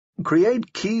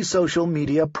Create key social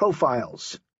media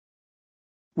profiles.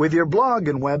 With your blog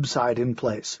and website in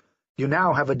place, you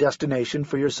now have a destination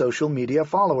for your social media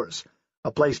followers,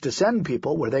 a place to send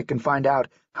people where they can find out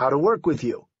how to work with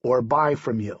you or buy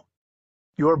from you.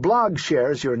 Your blog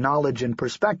shares your knowledge and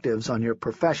perspectives on your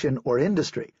profession or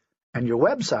industry, and your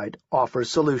website offers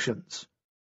solutions.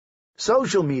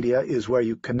 Social media is where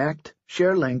you connect,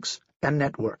 share links, and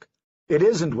network. It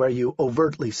isn't where you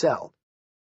overtly sell.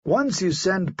 Once you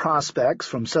send prospects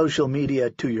from social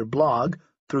media to your blog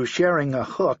through sharing a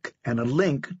hook and a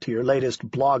link to your latest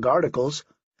blog articles,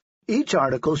 each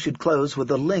article should close with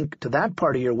a link to that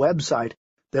part of your website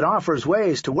that offers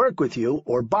ways to work with you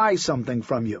or buy something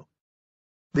from you.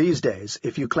 These days,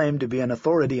 if you claim to be an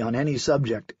authority on any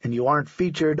subject and you aren't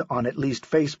featured on at least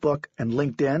Facebook and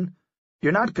LinkedIn,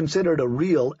 you're not considered a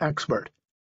real expert.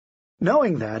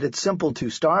 Knowing that, it's simple to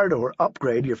start or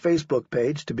upgrade your Facebook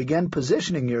page to begin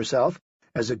positioning yourself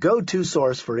as a go-to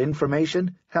source for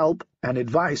information, help, and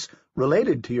advice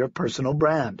related to your personal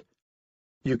brand.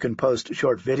 You can post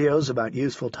short videos about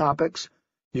useful topics.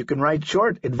 You can write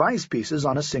short advice pieces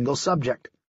on a single subject.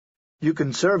 You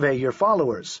can survey your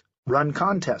followers, run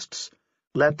contests,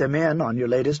 let them in on your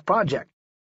latest project,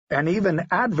 and even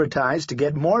advertise to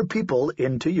get more people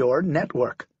into your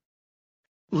network.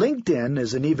 LinkedIn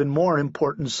is an even more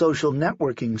important social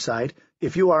networking site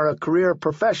if you are a career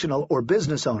professional or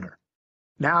business owner.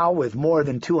 Now with more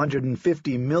than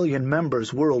 250 million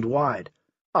members worldwide,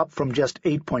 up from just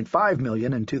 8.5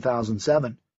 million in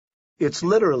 2007, it's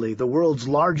literally the world's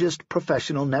largest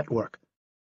professional network.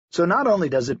 So not only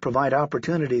does it provide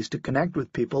opportunities to connect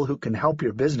with people who can help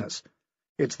your business,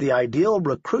 it's the ideal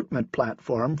recruitment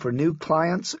platform for new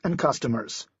clients and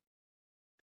customers.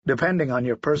 Depending on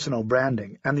your personal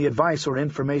branding and the advice or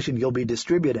information you'll be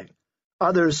distributing,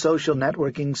 other social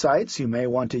networking sites you may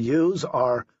want to use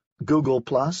are Google+,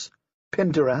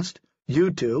 Pinterest,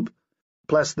 YouTube,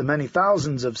 plus the many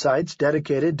thousands of sites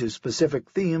dedicated to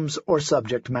specific themes or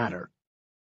subject matter.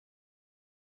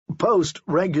 Post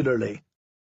regularly.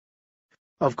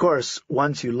 Of course,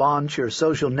 once you launch your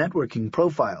social networking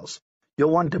profiles,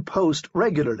 you'll want to post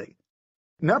regularly.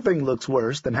 Nothing looks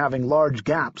worse than having large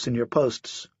gaps in your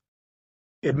posts.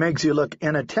 It makes you look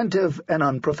inattentive and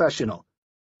unprofessional,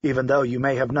 even though you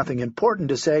may have nothing important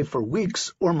to say for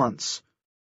weeks or months.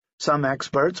 Some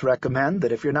experts recommend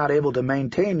that if you're not able to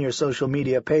maintain your social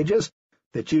media pages,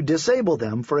 that you disable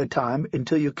them for a time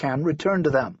until you can return to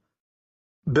them.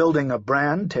 Building a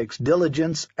brand takes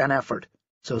diligence and effort,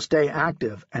 so stay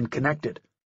active and connected.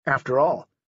 After all,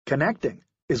 connecting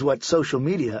is what social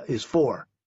media is for.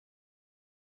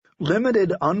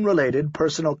 Limited unrelated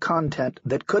personal content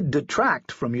that could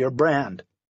detract from your brand.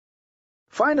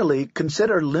 Finally,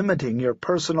 consider limiting your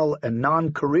personal and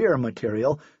non-career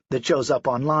material that shows up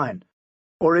online,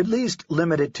 or at least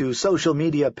limit it to social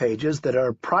media pages that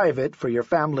are private for your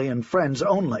family and friends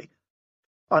only.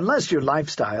 Unless your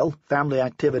lifestyle, family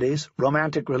activities,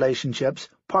 romantic relationships,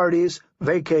 parties,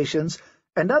 vacations,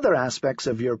 and other aspects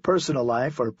of your personal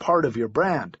life are part of your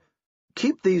brand,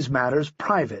 keep these matters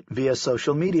private via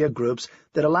social media groups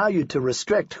that allow you to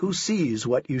restrict who sees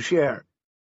what you share.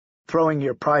 Throwing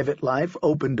your private life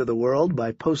open to the world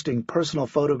by posting personal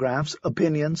photographs,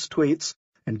 opinions, tweets,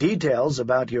 and details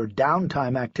about your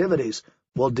downtime activities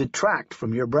will detract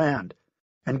from your brand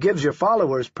and gives your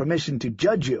followers permission to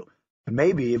judge you and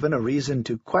maybe even a reason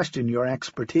to question your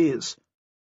expertise.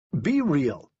 Be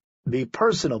real, be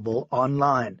personable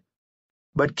online,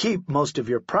 but keep most of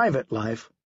your private life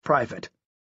private.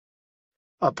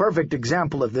 A perfect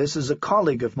example of this is a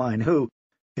colleague of mine who,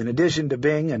 in addition to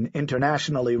being an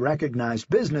internationally recognized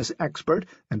business expert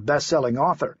and best-selling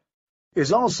author,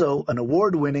 is also an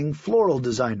award-winning floral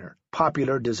designer,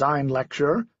 popular design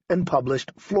lecturer, and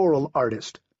published floral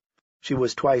artist. She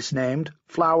was twice named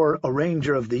Flower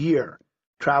Arranger of the Year,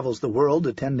 travels the world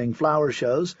attending flower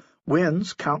shows,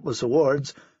 wins countless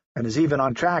awards, and is even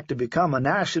on track to become a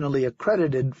nationally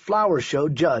accredited flower show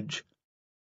judge.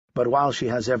 But while she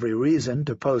has every reason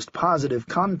to post positive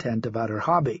content about her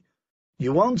hobby,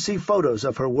 you won't see photos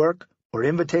of her work or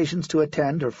invitations to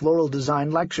attend her floral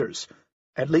design lectures,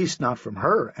 at least not from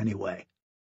her, anyway.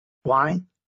 Why?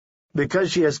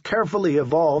 Because she has carefully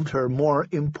evolved her more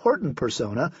important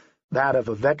persona, that of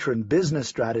a veteran business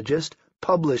strategist,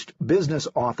 published business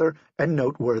author, and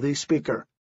noteworthy speaker.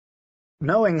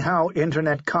 Knowing how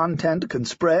Internet content can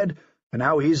spread and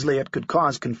how easily it could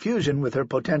cause confusion with her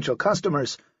potential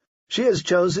customers, she has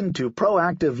chosen to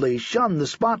proactively shun the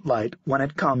spotlight when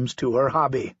it comes to her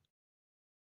hobby.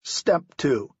 Step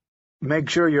 2. Make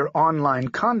sure your online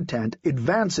content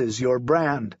advances your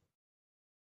brand.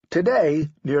 Today,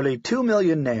 nearly 2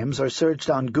 million names are searched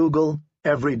on Google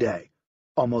every day,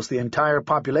 almost the entire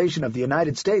population of the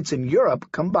United States and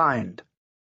Europe combined.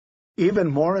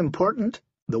 Even more important,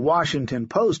 the Washington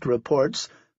Post reports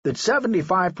that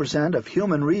 75% of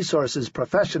human resources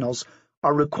professionals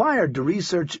are required to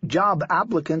research job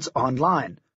applicants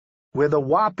online, with a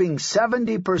whopping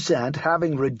 70%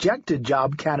 having rejected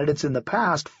job candidates in the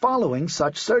past following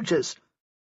such searches.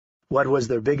 What was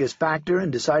their biggest factor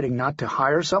in deciding not to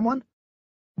hire someone?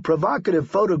 Provocative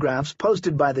photographs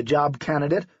posted by the job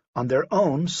candidate on their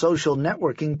own social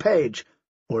networking page,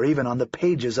 or even on the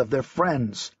pages of their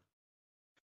friends.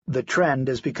 The trend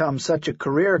has become such a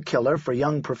career killer for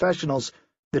young professionals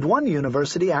that one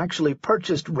university actually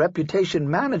purchased reputation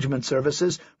management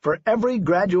services for every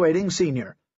graduating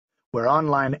senior, where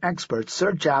online experts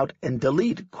search out and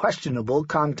delete questionable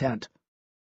content.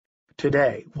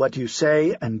 Today, what you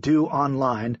say and do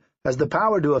online has the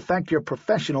power to affect your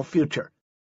professional future.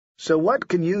 So what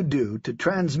can you do to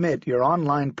transmit your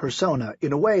online persona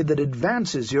in a way that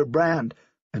advances your brand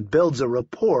and builds a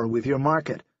rapport with your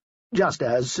market, just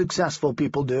as successful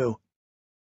people do?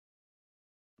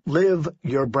 Live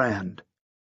your brand.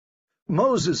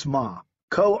 Moses Ma,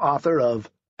 co-author of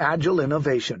Agile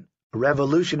Innovation, a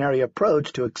revolutionary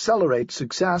approach to accelerate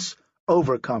success,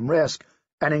 overcome risk,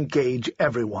 and engage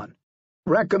everyone,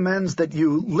 recommends that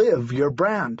you live your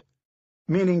brand,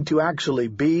 meaning to actually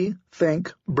be,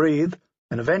 think, breathe,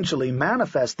 and eventually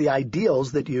manifest the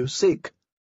ideals that you seek.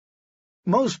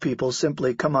 Most people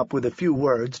simply come up with a few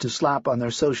words to slap on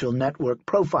their social network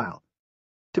profile.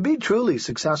 To be truly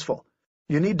successful,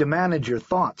 you need to manage your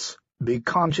thoughts, be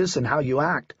conscious in how you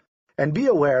act, and be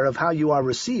aware of how you are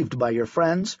received by your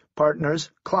friends, partners,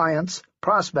 clients,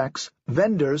 prospects,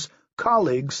 vendors,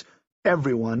 colleagues,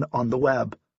 everyone on the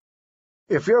web.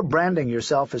 If you're branding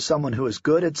yourself as someone who is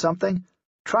good at something,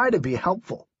 try to be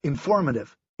helpful,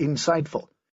 informative, insightful,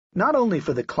 not only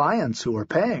for the clients who are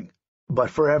paying, but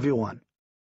for everyone.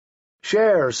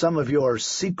 Share some of your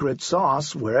secret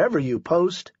sauce wherever you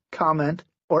post, comment,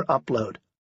 or upload.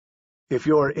 If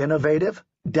you're innovative,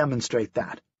 demonstrate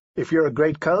that. If you're a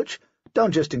great coach,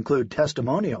 don't just include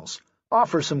testimonials.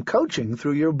 Offer some coaching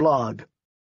through your blog.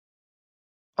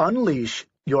 Unleash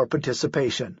your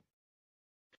participation.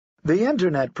 The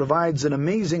Internet provides an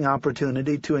amazing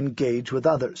opportunity to engage with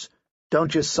others. Don't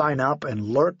just sign up and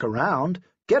lurk around.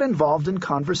 Get involved in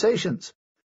conversations.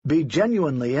 Be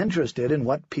genuinely interested in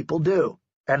what people do,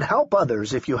 and help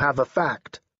others if you have a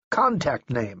fact, contact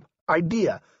name,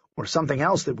 idea, or something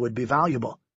else that would be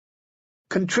valuable.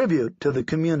 Contribute to the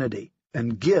community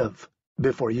and give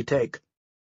before you take.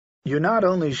 You not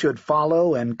only should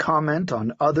follow and comment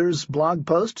on others' blog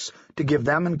posts to give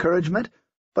them encouragement,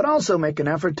 but also make an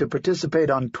effort to participate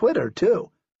on Twitter,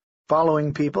 too,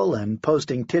 following people and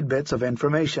posting tidbits of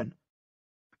information.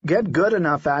 Get good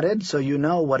enough at it so you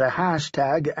know what a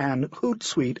hashtag and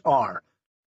Hootsuite are.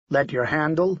 Let your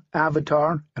handle,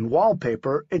 avatar, and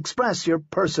wallpaper express your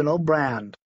personal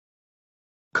brand.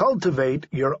 Cultivate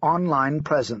your online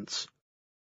presence.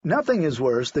 Nothing is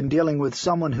worse than dealing with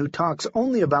someone who talks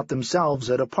only about themselves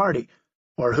at a party,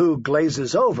 or who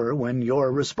glazes over when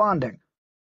you're responding.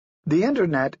 The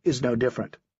Internet is no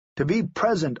different. To be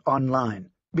present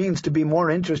online means to be more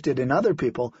interested in other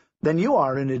people than you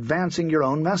are in advancing your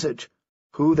own message,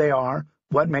 who they are,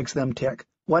 what makes them tick,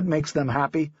 what makes them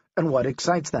happy, and what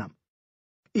excites them.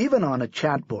 Even on a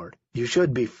chat board, you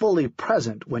should be fully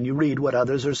present when you read what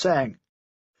others are saying.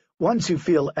 Once you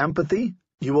feel empathy,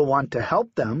 you will want to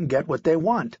help them get what they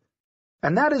want.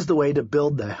 And that is the way to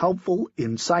build the helpful,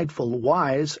 insightful,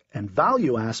 wise, and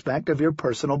value aspect of your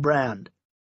personal brand.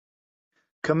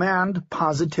 Command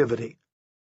positivity.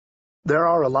 There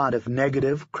are a lot of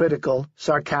negative, critical,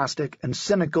 sarcastic, and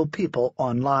cynical people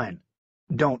online.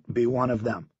 Don't be one of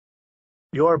them.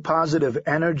 Your positive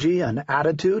energy and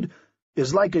attitude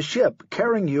is like a ship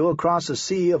carrying you across a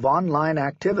sea of online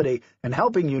activity and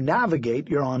helping you navigate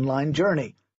your online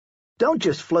journey. Don't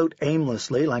just float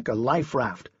aimlessly like a life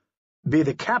raft. Be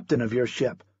the captain of your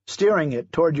ship, steering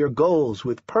it toward your goals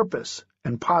with purpose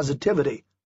and positivity.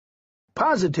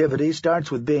 Positivity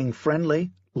starts with being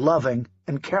friendly, loving,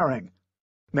 and caring.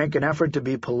 Make an effort to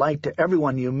be polite to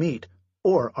everyone you meet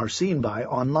or are seen by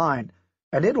online,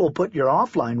 and it will put your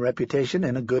offline reputation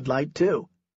in a good light too.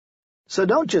 So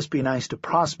don't just be nice to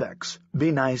prospects,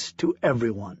 be nice to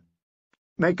everyone.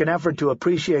 Make an effort to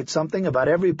appreciate something about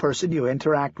every person you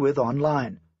interact with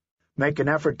online. Make an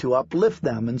effort to uplift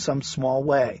them in some small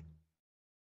way.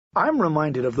 I'm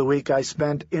reminded of the week I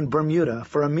spent in Bermuda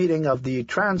for a meeting of the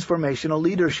Transformational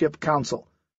Leadership Council.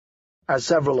 As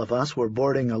several of us were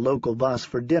boarding a local bus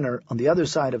for dinner on the other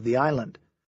side of the island,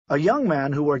 A young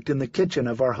man who worked in the kitchen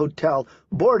of our hotel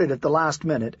boarded at the last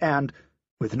minute and,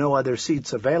 with no other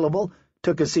seats available,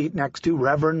 took a seat next to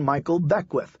Reverend Michael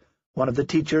Beckwith, one of the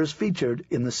teachers featured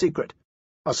in The Secret,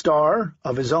 a star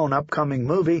of his own upcoming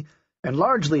movie and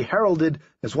largely heralded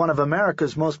as one of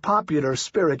America's most popular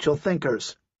spiritual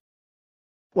thinkers.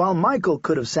 While Michael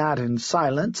could have sat in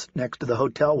silence next to the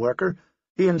hotel worker,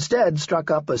 he instead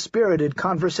struck up a spirited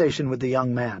conversation with the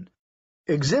young man,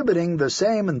 exhibiting the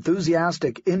same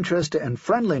enthusiastic interest and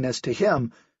friendliness to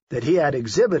him that he had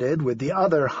exhibited with the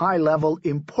other high-level,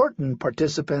 important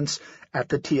participants at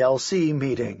the TLC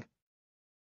meeting.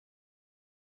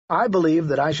 I believe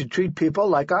that I should treat people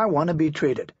like I want to be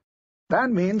treated. That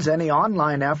means any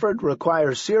online effort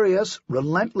requires serious,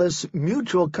 relentless,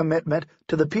 mutual commitment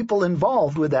to the people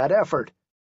involved with that effort.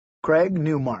 Craig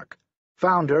Newmark,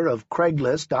 founder of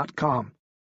Craigslist.com.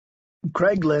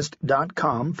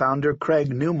 Craigslist.com founder Craig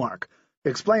Newmark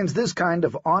explains this kind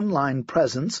of online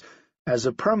presence as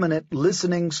a permanent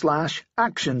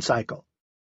listening/action cycle.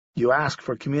 You ask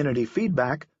for community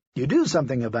feedback, you do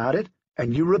something about it,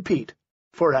 and you repeat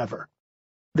forever.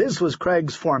 This was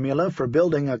Craig's formula for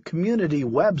building a community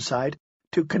website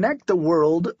to connect the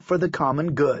world for the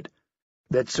common good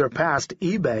that surpassed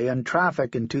eBay and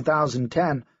traffic in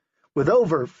 2010 with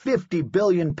over 50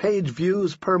 billion page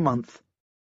views per month.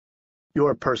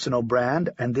 Your personal brand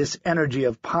and this energy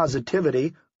of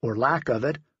positivity, or lack of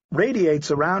it,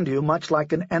 radiates around you much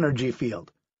like an energy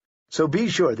field. So be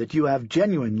sure that you have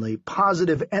genuinely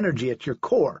positive energy at your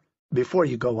core before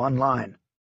you go online.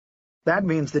 That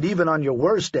means that even on your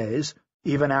worst days,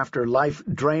 even after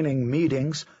life-draining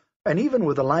meetings, and even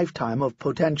with a lifetime of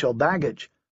potential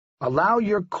baggage, allow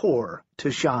your core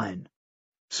to shine.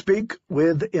 Speak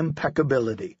with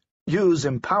impeccability. Use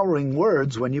empowering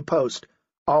words when you post.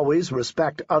 Always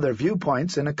respect other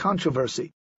viewpoints in a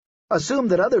controversy. Assume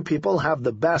that other people have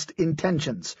the best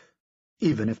intentions,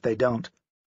 even if they don't.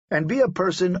 And be a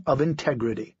person of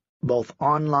integrity, both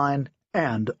online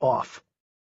and off.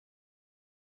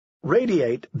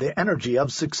 Radiate the energy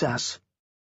of success.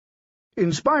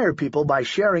 Inspire people by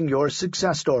sharing your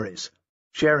success stories.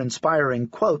 Share inspiring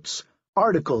quotes,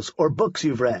 articles, or books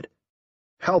you've read.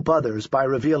 Help others by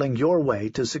revealing your way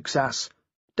to success.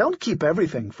 Don't keep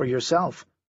everything for yourself.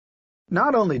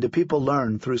 Not only do people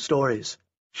learn through stories,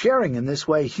 sharing in this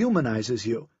way humanizes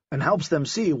you and helps them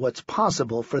see what's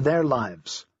possible for their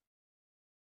lives.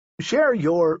 Share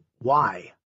your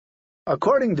why.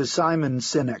 According to Simon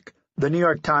Sinek, the New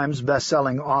York Times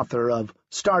best-selling author of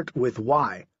Start With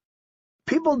Why,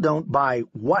 people don't buy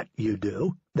what you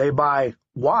do, they buy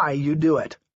why you do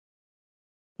it.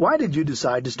 Why did you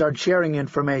decide to start sharing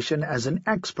information as an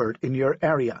expert in your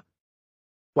area?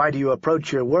 Why do you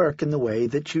approach your work in the way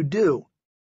that you do?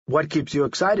 What keeps you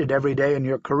excited every day in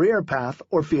your career path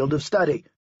or field of study?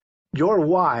 Your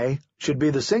why should be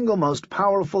the single most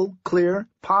powerful, clear,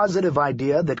 positive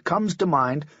idea that comes to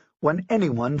mind when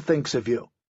anyone thinks of you.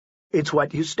 It's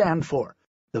what you stand for,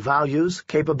 the values,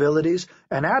 capabilities,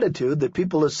 and attitude that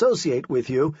people associate with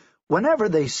you whenever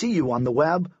they see you on the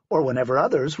web or whenever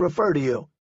others refer to you.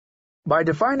 By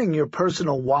defining your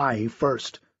personal why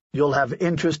first, you'll have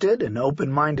interested and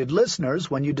open-minded listeners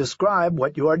when you describe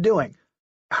what you are doing,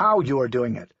 how you are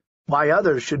doing it, why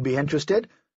others should be interested,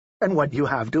 and what you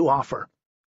have to offer.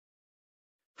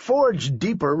 Forge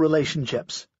deeper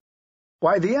relationships.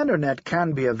 Why the Internet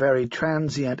can be a very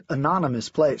transient, anonymous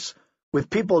place, with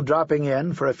people dropping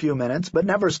in for a few minutes but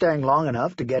never staying long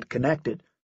enough to get connected.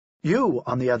 You,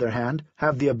 on the other hand,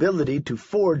 have the ability to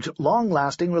forge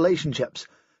long-lasting relationships,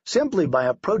 simply by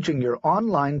approaching your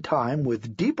online time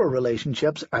with deeper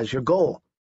relationships as your goal.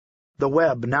 The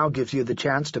web now gives you the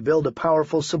chance to build a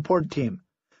powerful support team,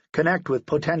 connect with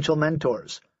potential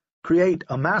mentors, create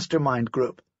a mastermind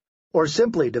group, or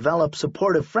simply develop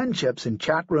supportive friendships in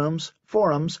chat rooms,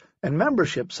 forums, and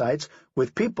membership sites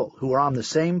with people who are on the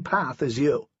same path as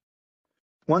you.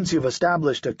 Once you've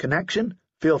established a connection,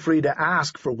 feel free to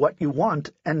ask for what you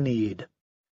want and need.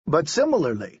 But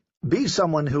similarly, be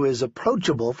someone who is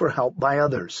approachable for help by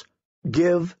others.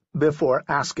 Give before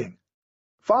asking.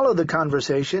 Follow the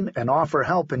conversation and offer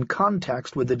help in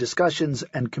context with the discussions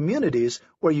and communities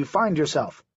where you find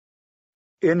yourself.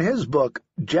 In his book,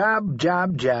 Jab,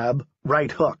 Jab, Jab,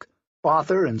 Right Hook,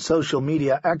 author and social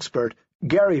media expert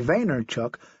Gary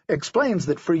Vaynerchuk explains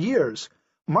that for years,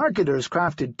 marketers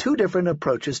crafted two different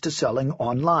approaches to selling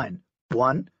online.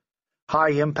 One,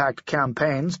 high-impact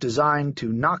campaigns designed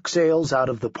to knock sales out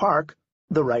of the park,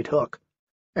 the right hook.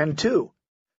 And two,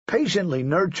 patiently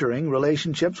nurturing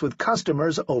relationships with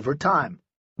customers over time,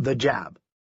 the jab.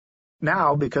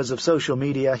 Now, because of social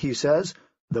media, he says,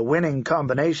 The winning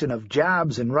combination of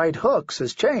jabs and right hooks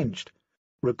has changed,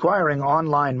 requiring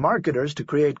online marketers to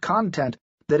create content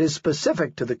that is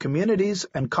specific to the communities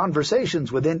and conversations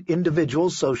within individual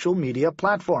social media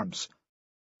platforms.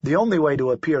 The only way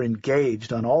to appear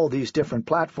engaged on all these different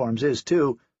platforms is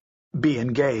to be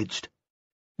engaged.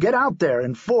 Get out there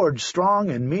and forge strong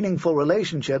and meaningful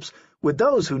relationships with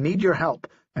those who need your help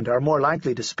and are more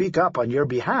likely to speak up on your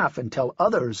behalf and tell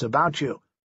others about you.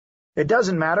 It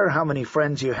doesn't matter how many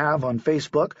friends you have on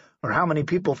Facebook or how many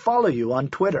people follow you on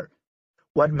Twitter.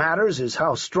 What matters is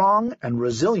how strong and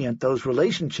resilient those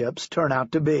relationships turn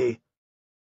out to be.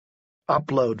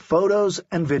 Upload photos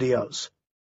and videos.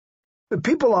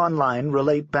 People online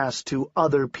relate best to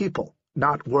other people,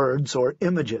 not words or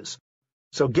images.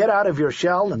 So get out of your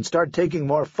shell and start taking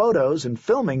more photos and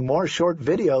filming more short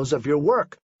videos of your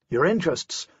work, your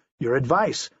interests, your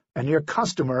advice, and your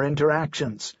customer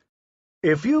interactions.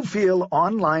 If you feel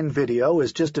online video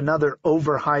is just another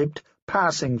overhyped,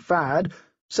 passing fad,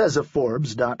 says a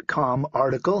Forbes.com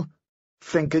article,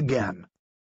 think again.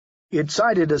 It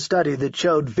cited a study that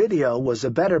showed video was a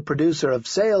better producer of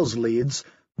sales leads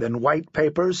than white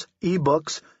papers,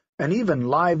 ebooks, and even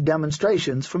live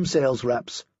demonstrations from sales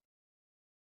reps.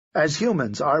 As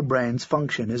humans, our brain's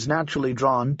function is naturally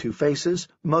drawn to faces,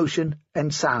 motion,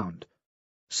 and sound.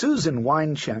 Susan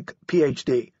Weinschenk,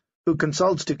 Ph.D., who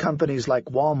consults to companies like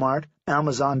Walmart,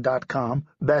 Amazon.com,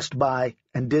 Best Buy,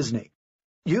 and Disney,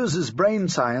 uses brain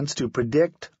science to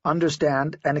predict,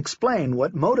 understand, and explain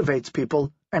what motivates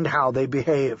people and how they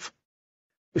behave.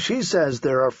 She says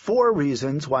there are 4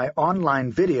 reasons why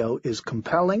online video is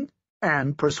compelling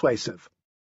and persuasive.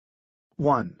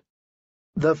 1.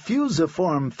 The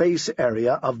fusiform face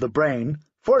area of the brain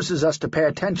forces us to pay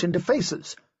attention to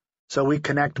faces, so we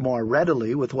connect more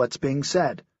readily with what's being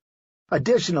said.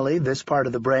 Additionally, this part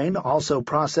of the brain also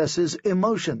processes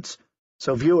emotions,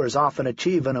 so viewers often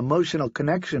achieve an emotional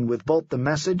connection with both the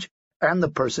message and the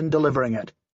person delivering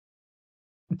it.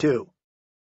 2.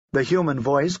 The human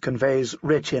voice conveys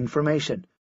rich information.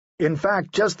 In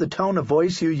fact, just the tone of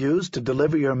voice you use to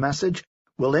deliver your message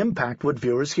will impact what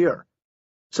viewers hear.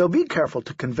 So be careful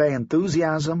to convey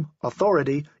enthusiasm,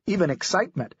 authority, even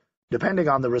excitement, depending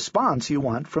on the response you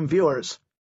want from viewers.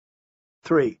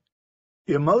 3.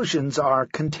 Emotions are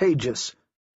contagious.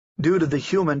 Due to the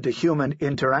human-to-human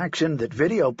interaction that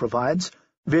video provides,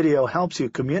 video helps you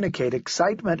communicate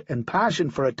excitement and passion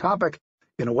for a topic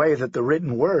in a way that the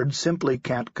written word simply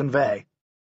can't convey.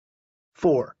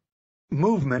 4.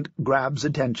 Movement grabs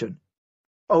attention.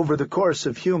 Over the course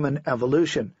of human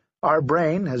evolution, our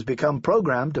brain has become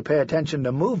programmed to pay attention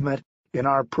to movement in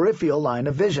our peripheral line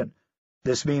of vision.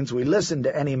 This means we listen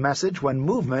to any message when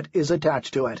movement is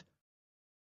attached to it.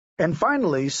 And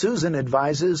finally, Susan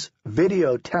advises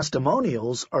video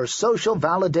testimonials are social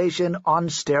validation on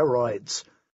steroids.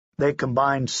 They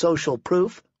combine social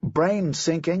proof, brain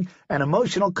syncing, and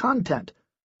emotional content.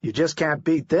 You just can't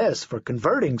beat this for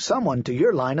converting someone to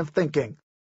your line of thinking.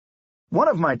 One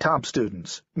of my top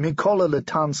students, Mykola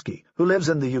Litansky, who lives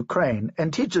in the Ukraine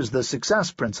and teaches the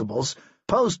Success Principles,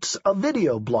 posts a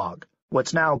video blog,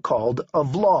 what's now called a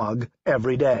vlog,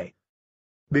 every day.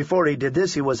 Before he did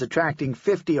this, he was attracting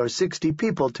 50 or 60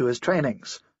 people to his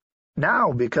trainings.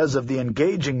 Now, because of the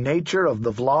engaging nature of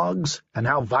the vlogs and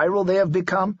how viral they have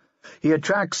become, he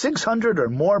attracts 600 or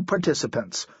more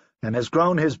participants and has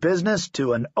grown his business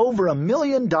to an over $1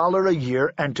 million a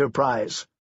year enterprise.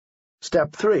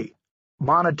 Step 3.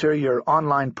 Monitor your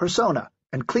online persona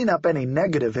and clean up any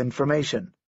negative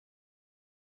information.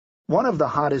 One of the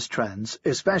hottest trends,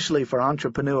 especially for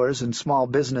entrepreneurs and small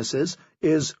businesses,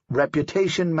 is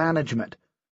reputation management,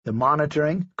 the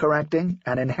monitoring, correcting,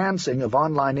 and enhancing of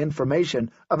online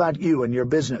information about you and your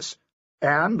business.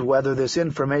 And whether this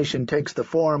information takes the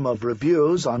form of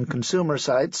reviews on consumer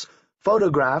sites,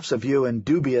 photographs of you in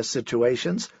dubious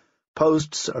situations,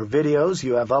 posts or videos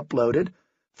you have uploaded,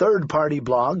 third-party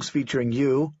blogs featuring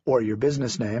you or your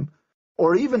business name,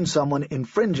 or even someone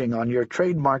infringing on your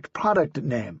trademarked product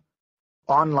name.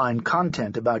 Online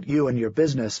content about you and your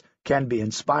business can be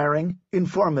inspiring,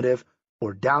 informative,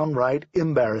 or downright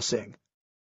embarrassing.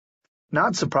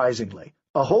 Not surprisingly,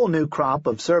 a whole new crop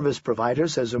of service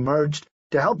providers has emerged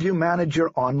to help you manage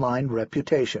your online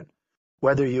reputation.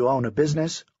 Whether you own a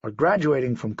business, are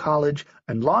graduating from college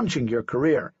and launching your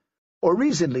career, or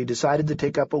recently decided to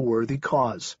take up a worthy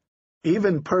cause.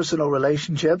 Even personal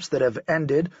relationships that have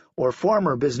ended or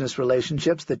former business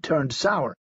relationships that turned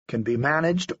sour can be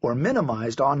managed or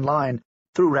minimized online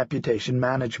through reputation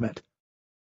management.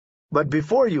 But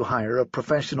before you hire a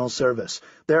professional service,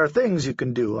 there are things you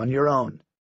can do on your own.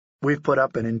 We've put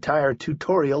up an entire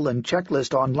tutorial and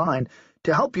checklist online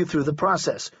to help you through the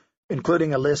process,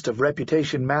 including a list of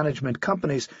reputation management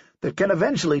companies that can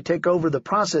eventually take over the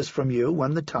process from you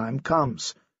when the time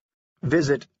comes.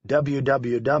 Visit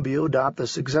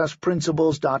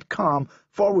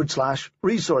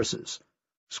www.TheSuccessPrinciples.com/resources.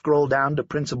 Scroll down to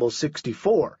Principle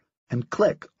 64 and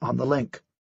click on the link.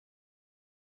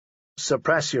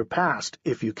 Suppress your past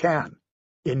if you can.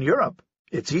 In Europe,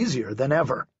 it's easier than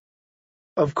ever.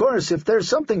 Of course, if there's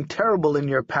something terrible in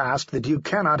your past that you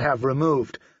cannot have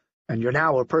removed, and you're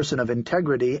now a person of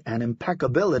integrity and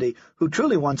impeccability who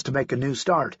truly wants to make a new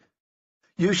start,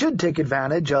 you should take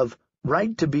advantage of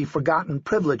right-to-be-forgotten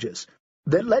privileges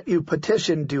that let you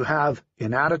petition to have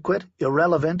inadequate,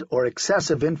 irrelevant, or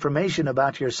excessive information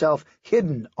about yourself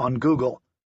hidden on Google.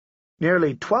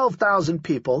 Nearly 12,000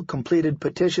 people completed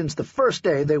petitions the first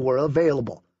day they were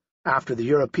available, after the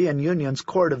European Union's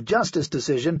Court of Justice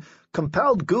decision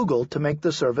compelled Google to make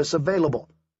the service available.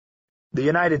 The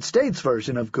United States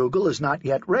version of Google is not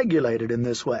yet regulated in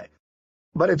this way,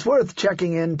 but it's worth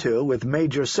checking into with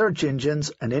major search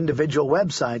engines and individual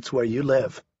websites where you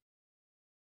live.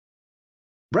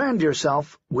 Brand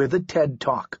yourself with a TED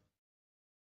Talk.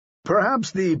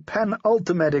 Perhaps the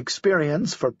penultimate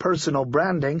experience for personal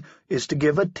branding is to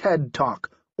give a TED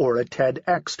Talk or a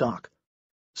TEDx Talk.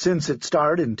 Since its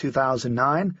start in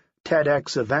 2009,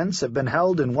 TEDx events have been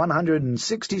held in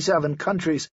 167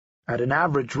 countries at an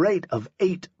average rate of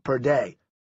 8 per day.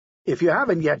 If you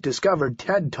haven't yet discovered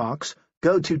TED Talks,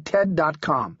 go to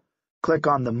TED.com, click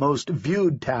on the Most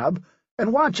Viewed tab,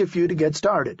 and watch a few to get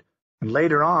started, and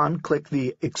later on click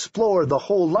the Explore the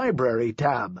Whole Library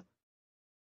tab.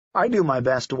 I do my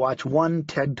best to watch one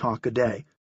TED Talk a day.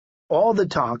 All the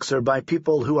talks are by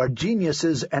people who are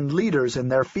geniuses and leaders in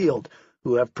their field,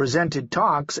 who have presented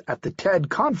talks at the TED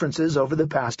conferences over the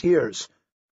past years.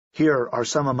 Here are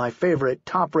some of my favorite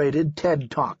top-rated TED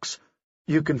Talks.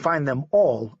 You can find them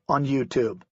all on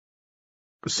YouTube.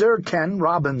 Sir Ken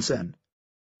Robinson,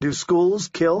 Do Schools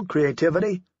Kill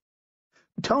Creativity?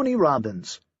 Tony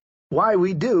Robbins, Why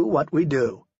We Do What We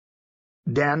Do.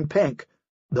 Dan Pink,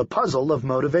 The Puzzle of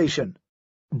Motivation.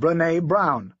 Brené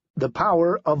Brown, The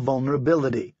Power of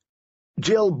Vulnerability.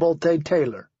 Jill Bolte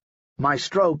Taylor, My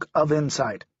Stroke of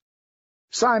Insight.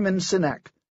 Simon Sinek,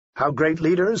 How Great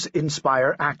Leaders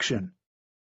Inspire Action.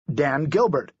 Dan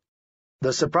Gilbert,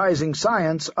 The Surprising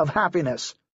Science of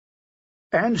Happiness.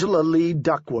 Angela Lee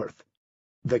Duckworth,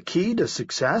 The Key to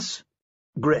Success?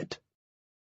 Grit.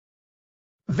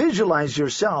 Visualize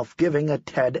yourself giving a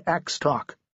TEDx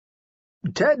talk.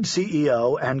 TED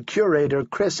CEO and curator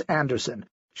Chris Anderson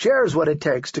shares what it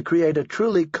takes to create a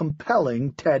truly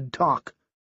compelling TED Talk.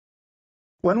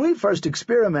 When we first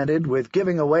experimented with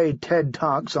giving away TED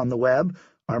Talks on the web,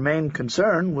 our main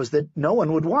concern was that no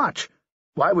one would watch.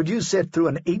 Why would you sit through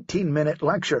an 18-minute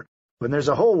lecture when there's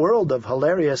a whole world of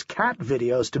hilarious cat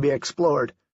videos to be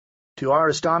explored? To our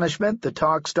astonishment, the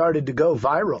talk started to go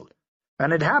viral,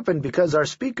 and it happened because our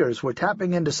speakers were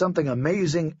tapping into something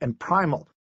amazing and primal.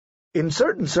 In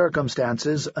certain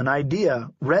circumstances, an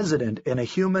idea resident in a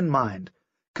human mind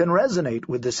can resonate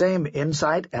with the same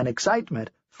insight and excitement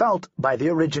felt by the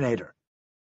originator.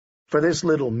 For this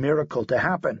little miracle to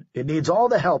happen, it needs all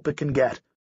the help it can get: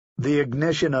 the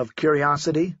ignition of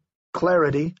curiosity,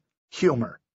 clarity,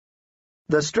 humor,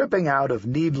 the stripping out of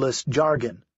needless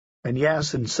jargon, and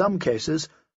yes, in some cases,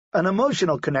 an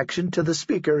emotional connection to the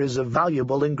speaker is a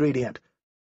valuable ingredient.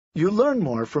 You learn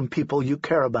more from people you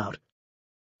care about.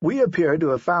 We appear to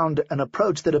have found an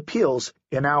approach that appeals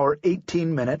in our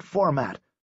 18-minute format.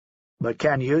 But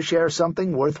can you share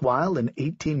something worthwhile in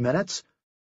 18 minutes?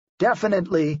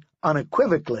 Definitely,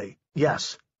 unequivocally,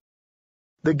 yes.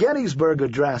 The Gettysburg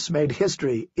Address made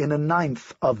history in a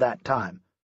ninth of that time.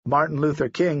 Martin Luther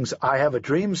King's I Have a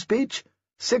Dream speech,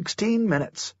 16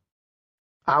 minutes.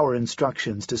 Our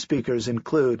instructions to speakers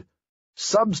include: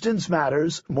 substance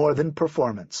matters more than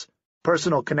performance.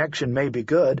 Personal connection may be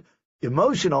good,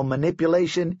 emotional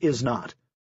manipulation is not,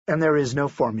 and there is no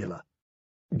formula.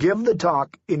 Give the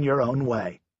talk in your own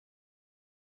way.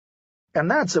 And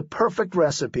that's a perfect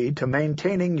recipe to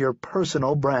maintaining your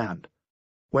personal brand.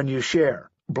 When you share,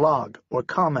 blog, or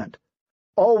comment,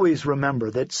 always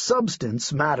remember that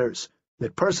substance matters,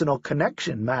 that personal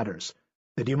connection matters,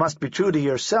 that you must be true to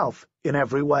yourself in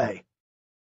every way.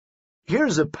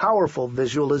 Here's a powerful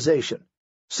visualization.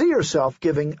 See yourself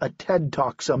giving a TED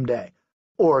Talk someday,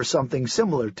 or something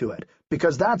similar to it,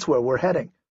 because that's where we're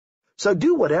heading. So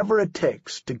do whatever it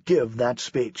takes to give that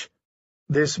speech.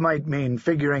 This might mean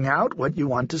figuring out what you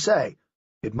want to say.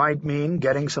 It might mean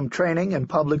getting some training in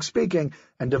public speaking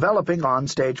and developing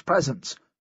on-stage presence.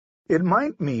 It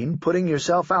might mean putting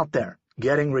yourself out there,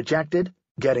 getting rejected,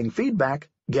 getting feedback,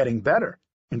 getting better,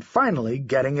 and finally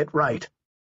getting it right.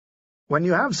 When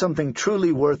you have something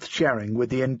truly worth sharing with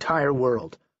the entire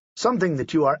world, something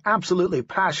that you are absolutely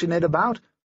passionate about,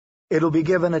 it'll be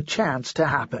given a chance to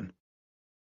happen.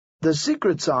 The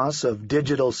secret sauce of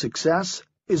digital success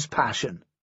is passion.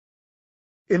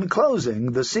 In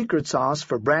closing, the secret sauce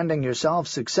for branding yourself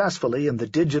successfully in the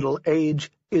digital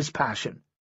age is passion.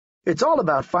 It's all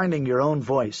about finding your own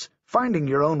voice, finding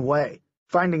your own way,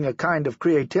 finding a kind of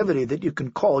creativity that you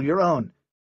can call your own.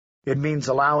 It means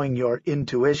allowing your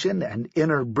intuition and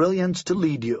inner brilliance to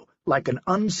lead you, like an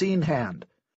unseen hand,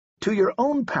 to your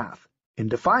own path, in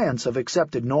defiance of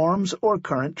accepted norms or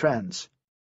current trends.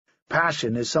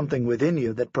 Passion is something within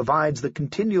you that provides the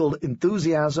continual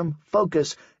enthusiasm,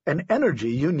 focus, and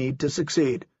energy you need to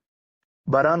succeed.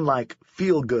 But unlike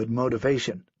feel-good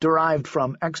motivation, derived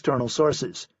from external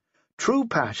sources, true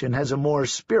passion has a more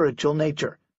spiritual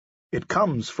nature. It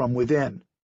comes from within,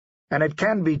 and it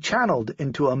can be channeled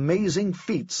into amazing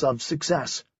feats of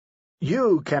success.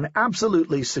 You can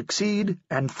absolutely succeed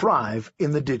and thrive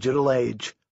in the digital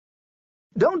age.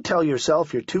 Don't tell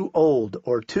yourself you're too old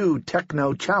or too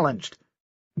techno-challenged.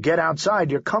 Get outside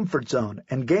your comfort zone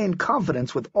and gain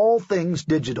confidence with all things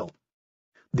digital.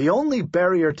 The only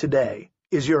barrier today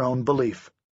is your own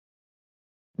belief.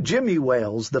 Jimmy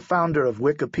Wales, the founder of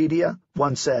Wikipedia,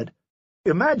 once said,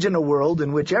 "Imagine a world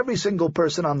in which every single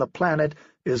person on the planet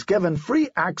is given free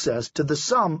access to the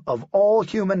sum of all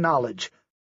human knowledge."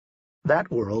 That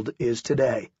world is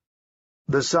today.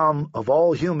 The sum of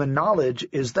all human knowledge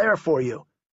is there for you,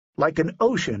 like an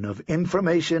ocean of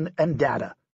information and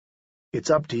data. It's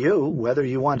up to you whether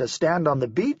you want to stand on the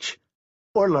beach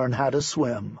or learn how to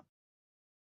swim.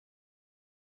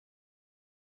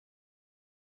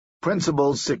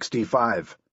 Principle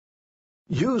 65.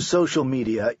 Use social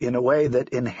media in a way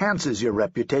that enhances your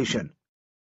reputation.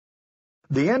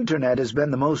 The Internet has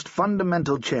been the most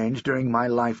fundamental change during my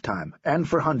lifetime, and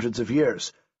for hundreds of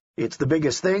years. It's the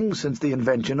biggest thing since the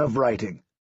invention of writing.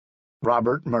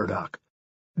 Robert Murdoch,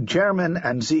 Chairman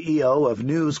and CEO of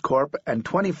News Corp and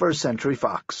 21st Century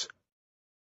Fox.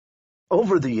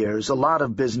 Over the years, a lot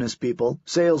of business people,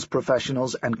 sales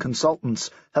professionals, and consultants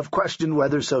have questioned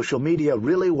whether social media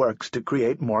really works to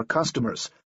create more customers.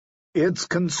 It's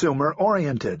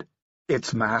consumer-oriented.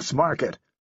 It's mass market.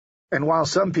 And while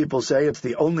some people say it's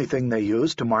the only thing they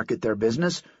use to market their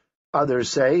business, others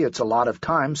say it's a lot of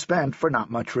time spent for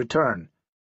not much return.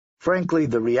 Frankly,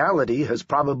 the reality has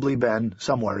probably been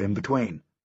somewhere in between.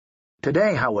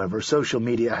 Today, however, social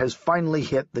media has finally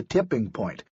hit the tipping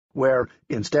point, where,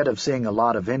 instead of seeing a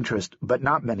lot of interest but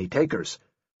not many takers,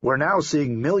 we're now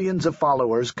seeing millions of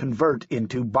followers convert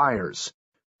into buyers,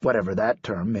 whatever that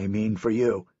term may mean for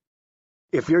you.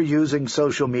 If you're using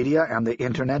social media and the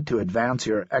Internet to advance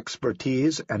your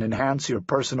expertise and enhance your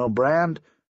personal brand,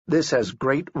 this has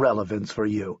great relevance for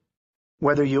you.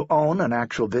 Whether you own an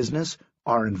actual business,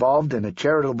 are involved in a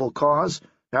charitable cause,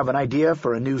 have an idea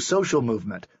for a new social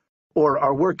movement, or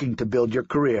are working to build your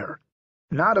career.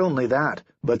 Not only that,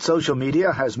 but social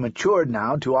media has matured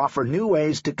now to offer new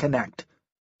ways to connect,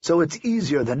 so it's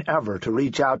easier than ever to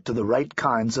reach out to the right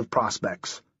kinds of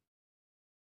prospects.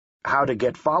 How to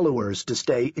get followers to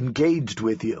stay engaged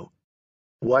with you.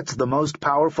 What's the most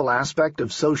powerful aspect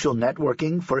of social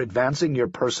networking for advancing your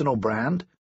personal brand?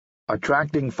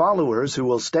 Attracting followers who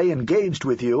will stay engaged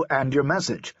with you and your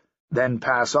message, then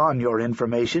pass on your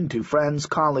information to friends,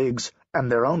 colleagues,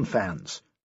 and their own fans.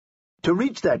 To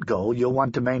reach that goal, you'll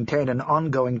want to maintain an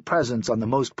ongoing presence on the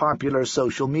most popular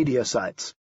social media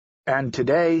sites. And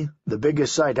today, the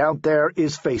biggest site out there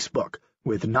is Facebook,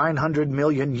 with 900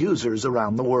 million users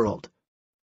around the world.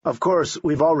 Of course,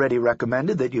 we've already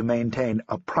recommended that you maintain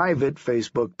a private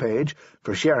Facebook page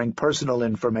for sharing personal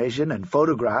information and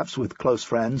photographs with close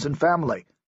friends and family.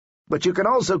 But you can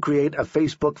also create a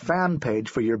Facebook fan page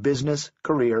for your business,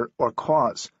 career, or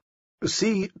cause.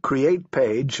 See Create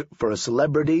Page for a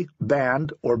celebrity,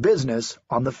 band, or business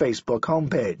on the Facebook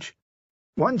homepage.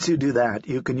 Once you do that,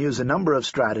 you can use a number of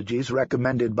strategies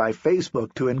recommended by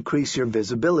Facebook to increase your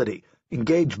visibility,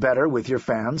 engage better with your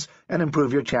fans, and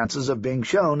improve your chances of being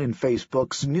shown in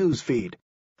Facebook's news feed,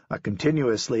 a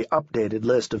continuously updated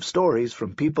list of stories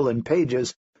from people and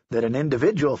pages that an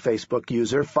individual Facebook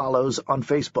user follows on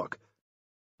Facebook.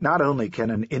 Not only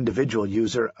can an individual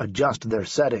user adjust their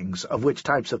settings of which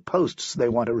types of posts they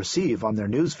want to receive on their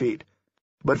news feed,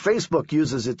 but Facebook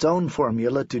uses its own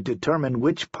formula to determine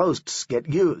which posts get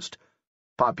used.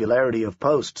 Popularity of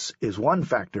posts is one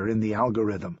factor in the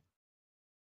algorithm.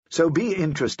 So be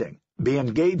interesting, be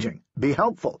engaging, be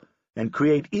helpful, and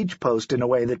create each post in a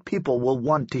way that people will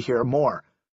want to hear more.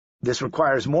 This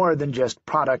requires more than just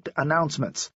product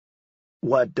announcements.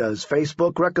 What does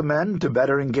Facebook recommend to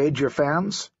better engage your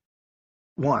fans?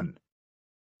 1.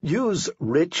 Use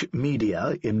rich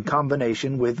media in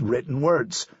combination with written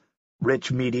words.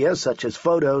 Rich media, such as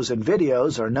photos and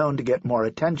videos, are known to get more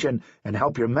attention and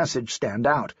help your message stand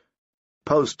out.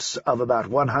 Posts of about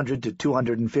 100 to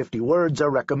 250 words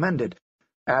are recommended,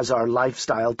 as are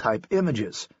lifestyle-type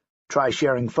images. Try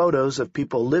sharing photos of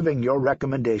people living your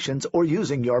recommendations or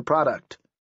using your product.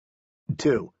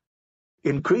 2.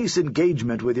 Increase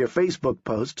engagement with your Facebook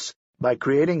posts by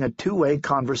creating a two-way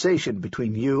conversation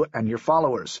between you and your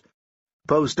followers.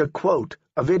 Post a quote,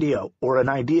 a video, or an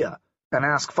idea, and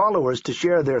ask followers to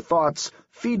share their thoughts,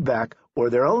 feedback,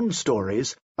 or their own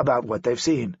stories about what they've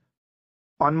seen.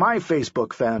 On my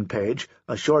Facebook fan page,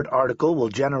 a short article will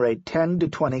generate 10 to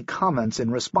 20 comments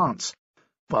in response,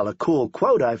 while a cool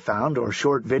quote I found or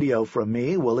short video from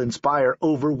me will inspire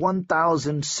over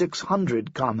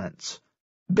 1,600 comments.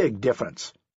 Big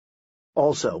difference.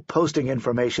 Also, posting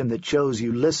information that shows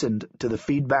you listened to the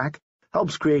feedback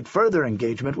helps create further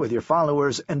engagement with your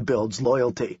followers and builds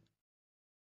loyalty.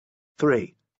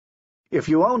 3. If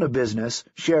you own a business,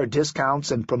 share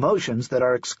discounts and promotions that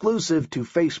are exclusive to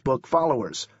Facebook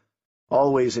followers.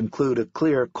 Always include a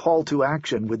clear call to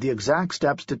action with the exact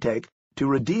steps to take to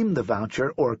redeem the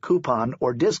voucher or coupon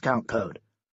or discount code.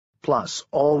 Plus,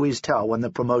 always tell when the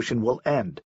promotion will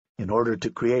end in order to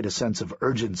create a sense of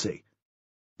urgency.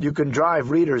 You can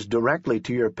drive readers directly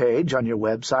to your page on your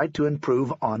website to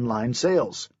improve online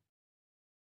sales.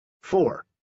 4.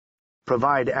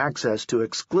 Provide access to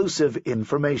exclusive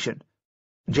information.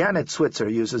 Janet Switzer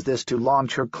uses this to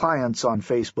launch her clients on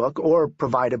Facebook or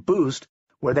provide a boost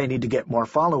where they need to get more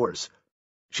followers.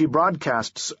 She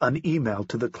broadcasts an email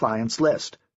to the client's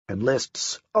list, and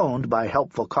lists owned by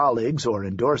helpful colleagues or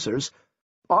endorsers,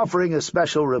 offering a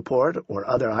special report or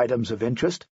other items of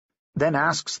interest, then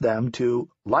asks them to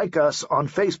like us on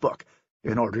Facebook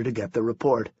in order to get the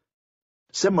report.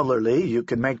 Similarly, you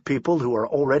can make people who are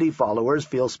already followers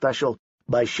feel special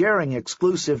by sharing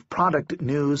exclusive product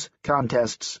news,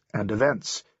 contests, and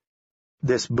events.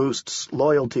 This boosts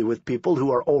loyalty with people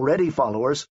who are already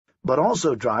followers, but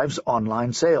also drives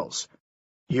online sales.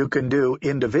 You can do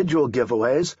individual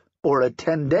giveaways or a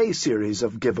 10-day series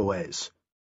of giveaways.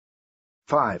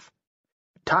 5.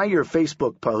 Tie your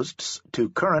Facebook posts to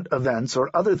current events or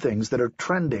other things that are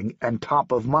trending and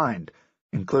top of mind,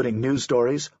 including news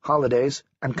stories, holidays,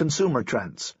 and consumer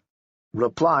trends.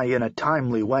 Reply in a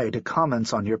timely way to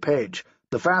comments on your page.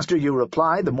 The faster you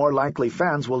reply, the more likely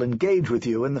fans will engage with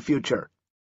you in the future.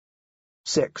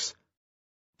 6.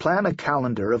 Plan a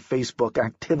calendar of Facebook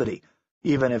activity,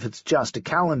 even if it's just a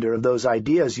calendar of those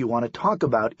ideas you want to talk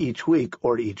about each week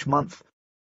or each month.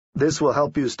 This will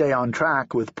help you stay on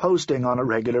track with posting on a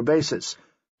regular basis,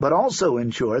 but also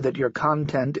ensure that your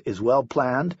content is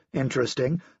well-planned,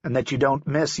 interesting, and that you don't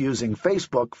miss using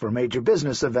Facebook for major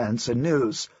business events and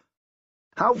news.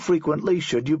 How frequently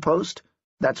should you post?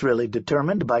 That's really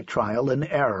determined by trial and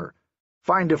error.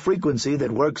 Find a frequency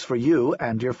that works for you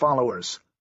and your followers.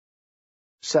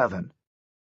 7.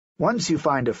 Once you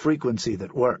find a frequency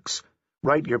that works,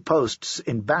 write your posts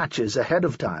in batches ahead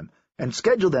of time and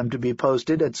schedule them to be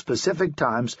posted at specific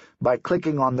times by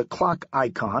clicking on the clock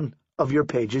icon of your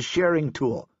page's sharing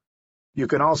tool. You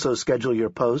can also schedule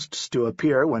your posts to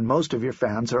appear when most of your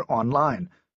fans are online.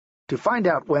 To find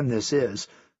out when this is,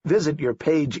 visit your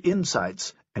page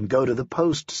insights and go to the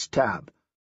Posts tab.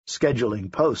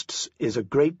 Scheduling posts is a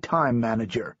great time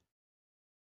manager.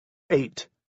 8.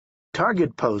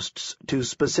 Target posts to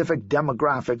specific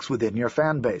demographics within your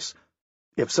fan base.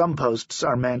 If some posts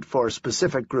are meant for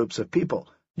specific groups of people,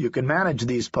 you can manage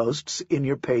these posts in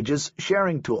your page's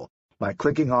sharing tool by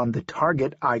clicking on the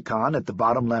target icon at the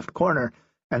bottom left corner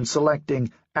and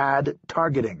selecting Add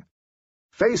Targeting.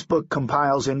 Facebook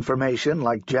compiles information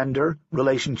like gender,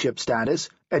 relationship status,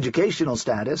 educational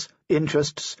status,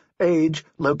 interests, age,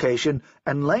 location,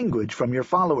 and language from your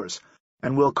followers,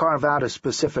 and will carve out a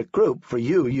specific group for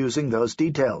you using those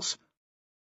details.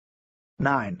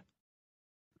 9.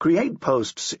 Create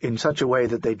posts in such a way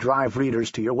that they drive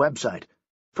readers to your website.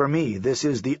 For me, this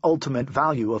is the ultimate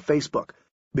value of Facebook,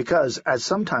 because, as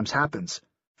sometimes happens,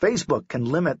 Facebook can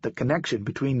limit the connection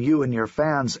between you and your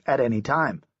fans at any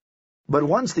time. But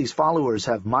once these followers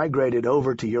have migrated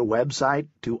over to your website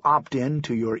to opt in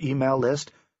to your email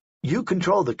list, you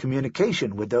control the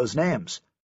communication with those names.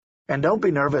 And don't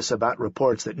be nervous about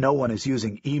reports that no one is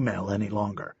using email any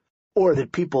longer, or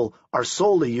that people are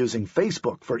solely using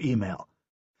Facebook for email.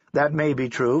 That may be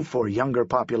true for younger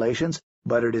populations,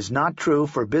 but it is not true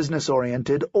for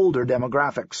business-oriented, older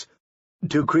demographics.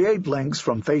 To create links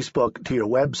from Facebook to your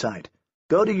website,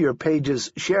 go to your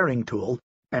page's sharing tool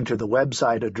Enter the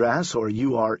website address or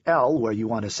URL where you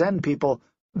want to send people,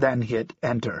 then hit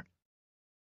Enter.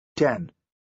 10.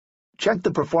 Check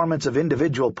the performance of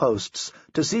individual posts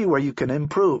to see where you can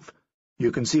improve.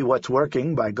 You can see what's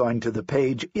working by going to the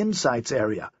Page Insights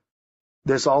area.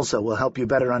 This also will help you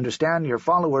better understand your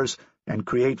followers and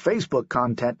create Facebook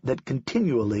content that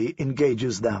continually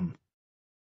engages them.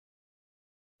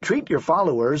 Treat your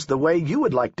followers the way you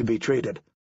would like to be treated.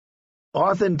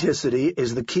 Authenticity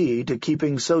is the key to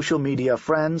keeping social media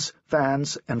friends,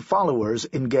 fans, and followers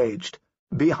engaged.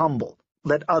 Be humble.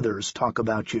 Let others talk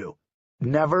about you.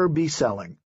 Never be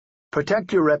selling.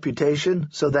 Protect your reputation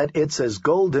so that it's as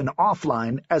golden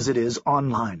offline as it is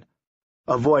online.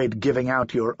 Avoid giving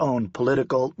out your own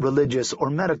political, religious, or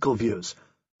medical views,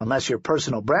 unless your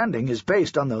personal branding is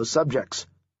based on those subjects.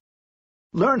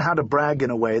 Learn how to brag in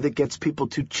a way that gets people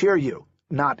to cheer you,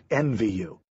 not envy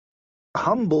you.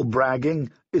 Humble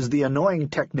bragging is the annoying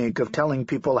technique of telling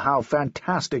people how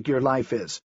fantastic your life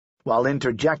is, while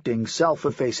interjecting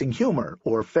self-effacing humor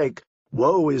or fake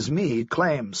woe is me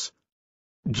claims.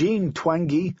 Jean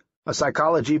Twenge, a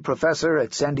psychology professor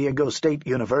at San Diego State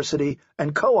University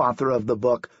and co-author of the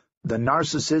book The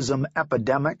Narcissism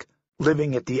Epidemic,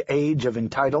 Living at the Age of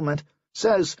Entitlement,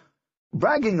 says,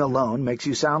 bragging alone makes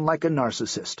you sound like a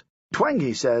narcissist.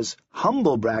 Twenge says,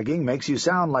 humble bragging makes you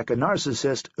sound like a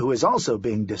narcissist who is also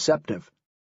being deceptive.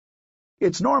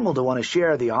 It's normal to want to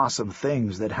share the awesome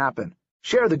things that happen.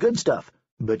 Share the good stuff,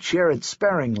 but share it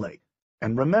sparingly.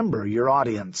 And remember your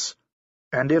audience.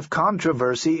 And if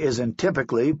controversy isn't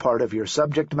typically part of your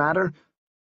subject matter,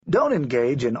 don't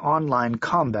engage in online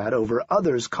combat over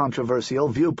others' controversial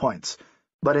viewpoints,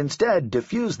 but instead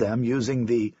diffuse them using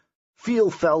the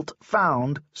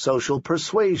feel-felt-found social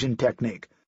persuasion technique,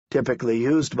 typically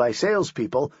used by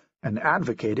salespeople and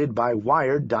advocated by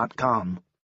Wired.com.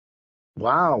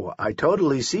 Wow, I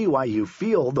totally see why you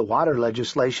feel the water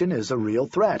legislation is a real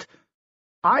threat.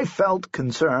 I felt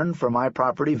concern for my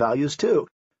property values too,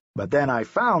 but then I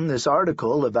found this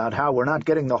article about how we're not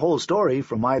getting the whole story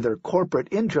from either corporate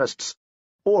interests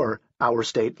or our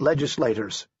state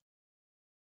legislators.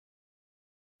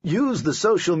 Use the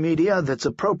social media that's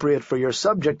appropriate for your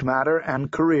subject matter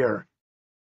and career.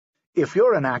 If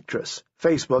you're an actress,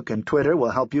 Facebook and Twitter will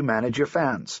help you manage your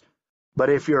fans. But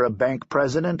if you're a bank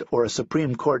president or a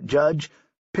Supreme Court judge,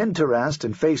 Pinterest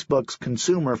and Facebook's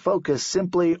consumer focus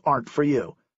simply aren't for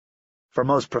you. For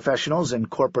most professionals and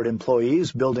corporate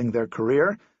employees building their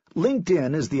career,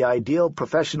 LinkedIn is the ideal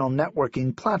professional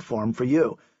networking platform for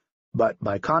you. But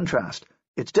by contrast,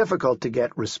 it's difficult to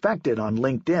get respected on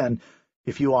LinkedIn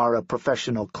if you are a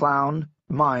professional clown,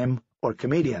 mime, or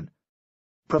comedian.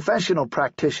 Professional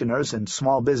practitioners and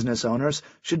small business owners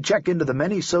should check into the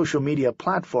many social media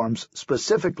platforms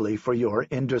specifically for your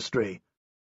industry.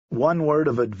 One word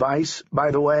of advice,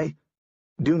 by the way: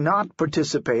 do not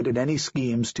participate in any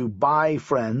schemes to buy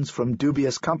friends from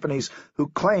dubious companies who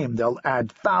claim they'll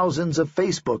add thousands of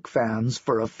Facebook fans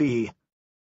for a fee.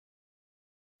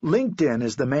 LinkedIn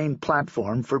is the main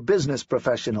platform for business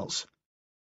professionals.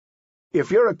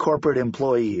 If you're a corporate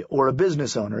employee or a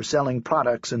business owner selling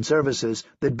products and services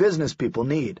that business people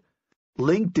need,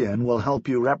 LinkedIn will help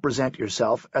you represent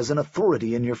yourself as an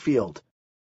authority in your field.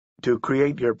 To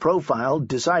create your profile,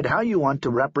 decide how you want to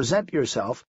represent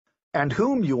yourself and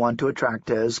whom you want to attract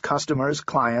as customers,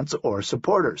 clients, or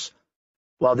supporters.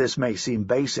 While this may seem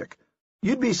basic,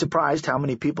 you'd be surprised how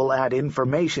many people add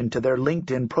information to their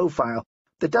LinkedIn profile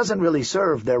that doesn't really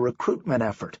serve their recruitment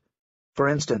effort. For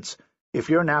instance, if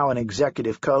you're now an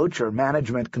executive coach or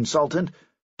management consultant,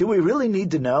 do we really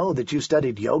need to know that you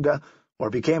studied yoga or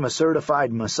became a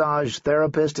certified massage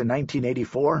therapist in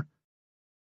 1984?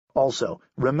 Also,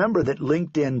 remember that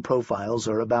LinkedIn profiles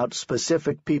are about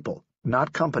specific people,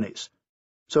 not companies.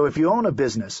 So if you own a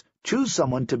business, choose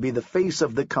someone to be the face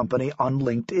of the company on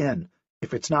LinkedIn,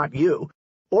 if it's not you,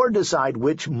 or decide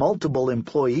which multiple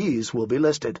employees will be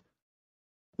listed.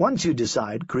 Once you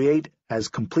decide, create as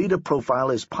complete a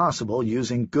profile as possible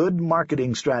using good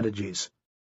marketing strategies.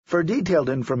 For detailed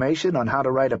information on how to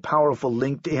write a powerful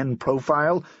LinkedIn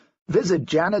profile, visit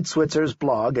Janet Switzer's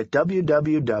blog at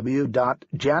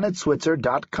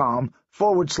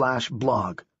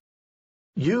www.janetswitzer.com/blog.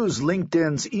 Use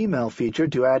LinkedIn's email feature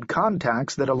to add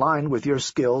contacts that align with your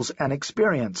skills and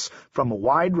experience from a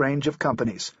wide range of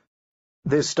companies.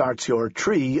 This starts your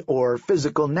tree or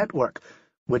physical network,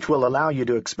 which will allow you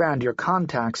to expand your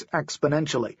contacts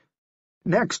exponentially.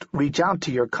 Next, reach out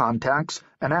to your contacts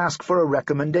and ask for a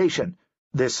recommendation.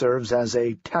 This serves as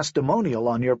a testimonial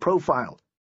on your profile.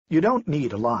 You don't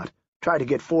need a lot. Try to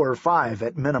get 4 or 5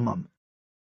 at minimum.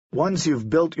 Once you've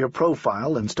built your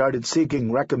profile and started seeking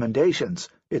recommendations,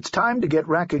 it's time to get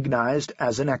recognized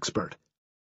as an expert.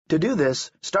 To do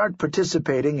this, start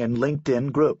participating in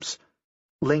LinkedIn groups.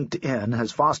 LinkedIn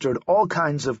has fostered all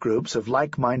kinds of groups of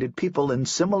like-minded people in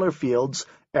similar fields,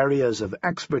 areas of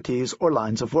expertise, or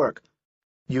lines of work.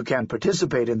 You can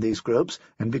participate in these groups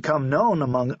and become known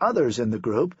among others in the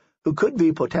group who could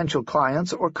be potential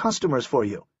clients or customers for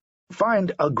you.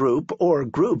 Find a group or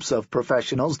groups of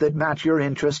professionals that match your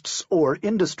interests or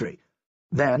industry.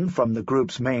 Then, from the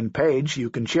group's main page, you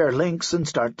can share links and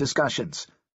start discussions.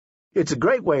 It's a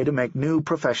great way to make new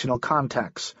professional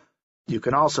contacts. You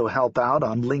can also help out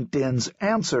on LinkedIn's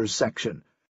Answers section,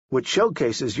 which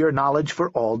showcases your knowledge for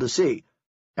all to see,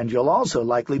 and you'll also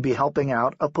likely be helping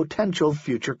out a potential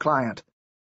future client.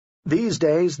 These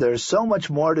days, there's so much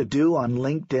more to do on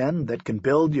LinkedIn that can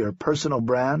build your personal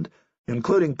brand,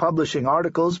 including publishing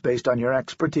articles based on your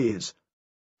expertise.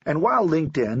 And while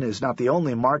LinkedIn is not the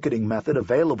only marketing method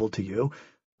available to you,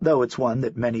 though it's one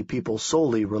that many people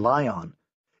solely rely on,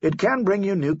 it can bring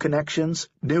you new connections,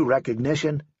 new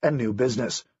recognition, and new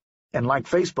business. And like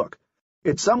Facebook,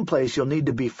 it's someplace you'll need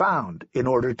to be found in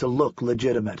order to look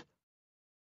legitimate.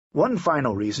 One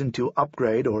final reason to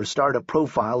upgrade or start a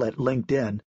profile at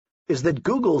LinkedIn is that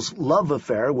Google's love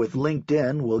affair with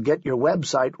LinkedIn will get your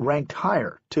website ranked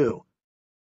higher, too.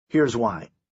 Here's why.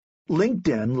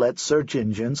 LinkedIn lets search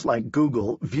engines like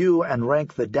Google view and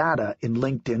rank the data in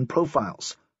LinkedIn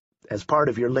profiles. As part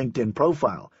of your LinkedIn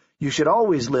profile, you should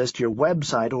always list your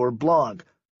website or blog,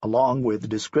 along with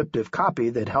descriptive copy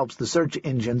that helps the search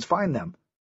engines find them.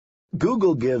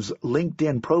 Google gives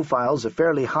LinkedIn profiles a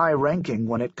fairly high ranking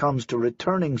when it comes to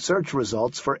returning search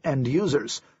results for end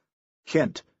users.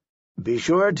 Hint: be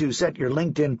sure to set your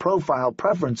LinkedIn profile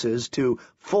preferences to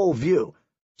full view,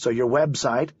 so your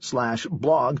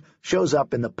website/blog shows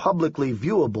up in the publicly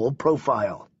viewable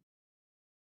profile.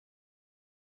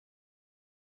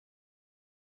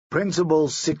 Principle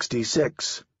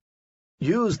 66.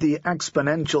 Use the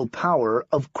exponential power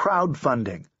of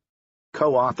crowdfunding.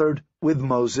 Co-authored with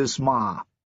Moses Ma.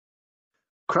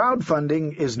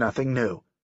 Crowdfunding is nothing new.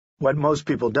 What most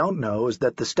people don't know is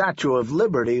that the Statue of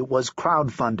Liberty was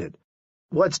crowdfunded.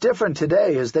 What's different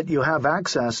today is that you have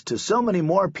access to so many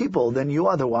more people than you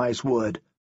otherwise would.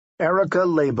 Erica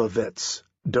Leibovitz,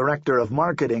 Director of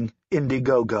Marketing,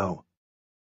 Indiegogo.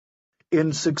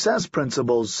 In Success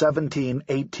Principles 17,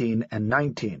 18, and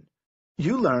 19,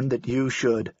 you learn that you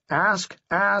should ask,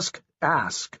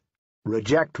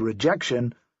 reject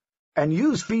rejection, and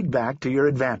use feedback to your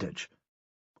advantage.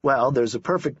 Well, there's a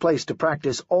perfect place to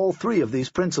practice all three of these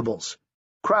principles.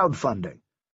 Crowdfunding,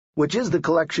 which is the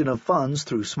collection of funds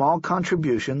through small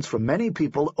contributions from many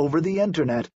people over the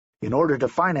Internet in order to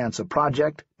finance a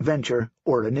project, venture,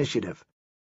 or initiative.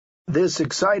 This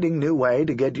exciting new way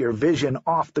to get your vision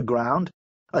off the ground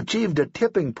achieved a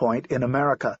tipping point in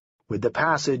America with the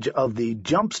passage of the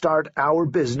Jumpstart Our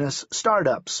Business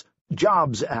Startups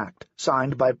Jobs Act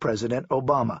signed by President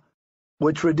Obama,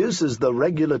 which reduces the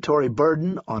regulatory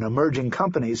burden on emerging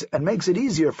companies and makes it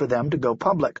easier for them to go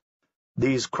public.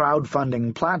 These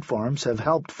crowdfunding platforms have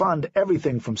helped fund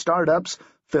everything from startups,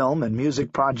 film and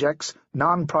music projects,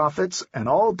 nonprofits, and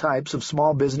all types of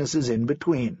small businesses in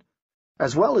between,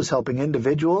 as well as helping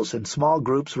individuals and small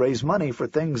groups raise money for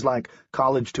things like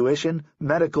college tuition,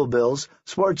 medical bills,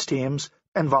 sports teams,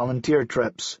 and volunteer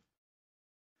trips.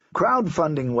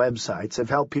 Crowdfunding websites have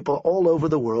helped people all over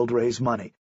the world raise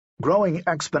money, growing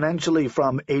exponentially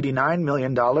from $89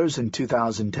 million in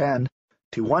 2010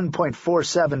 to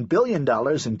 $1.47 billion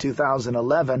in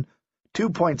 2011,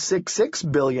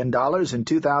 $2.66 billion in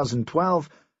 2012,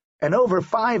 and over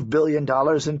 $5 billion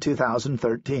in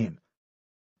 2013.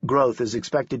 Growth is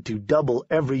expected to double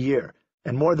every year,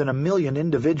 and more than 1 million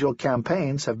individual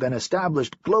campaigns have been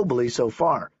established globally so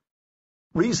far.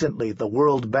 Recently, the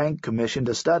World Bank commissioned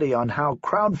a study on how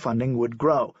crowdfunding would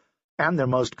grow, and their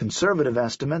most conservative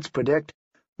estimates predict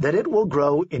that it will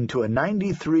grow into a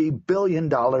 $93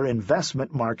 billion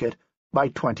investment market by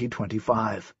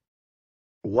 2025.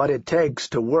 What it takes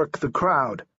to work the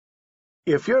crowd.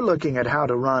 If you're looking at how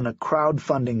to run a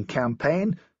crowdfunding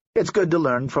campaign, it's good to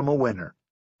learn from a winner.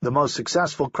 The most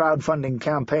successful crowdfunding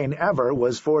campaign ever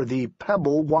was for the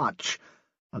Pebble Watch,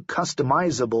 a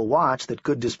customizable watch that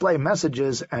could display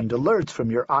messages and alerts from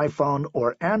your iPhone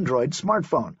or Android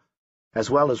smartphone,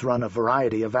 as well as run a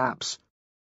variety of apps.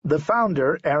 The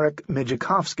founder, Eric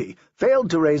Mijakovsky,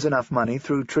 failed to raise enough money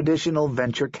through traditional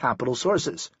venture capital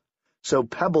sources, so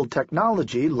Pebble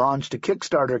Technology launched a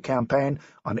Kickstarter campaign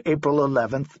on April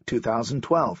 11,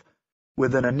 2012,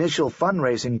 with an initial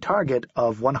fundraising target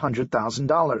of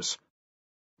 $100,000.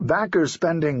 Backers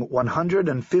spending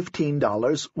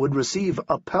 $115 would receive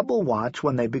a Pebble watch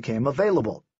when they became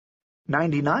available,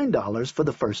 $99 for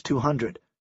the first 200,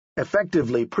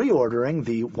 effectively pre-ordering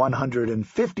the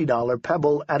 $150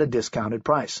 Pebble at a discounted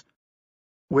price.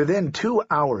 Within 2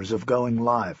 hours of going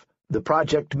live, the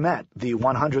project met the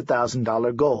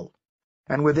 $100,000 goal,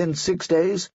 and within 6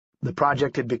 days, the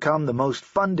project had become the most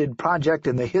funded project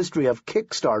in the history of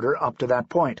Kickstarter up to that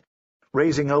point,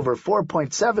 raising over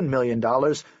 $4.7 million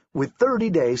with 30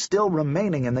 days still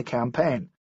remaining in the campaign.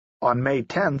 On May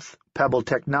 10th, Pebble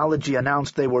Technology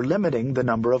announced they were limiting the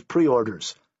number of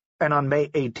pre-orders, and on May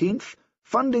 18th,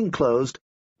 funding closed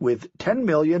with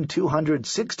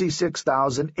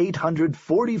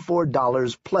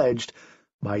 $10,266,844 pledged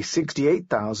by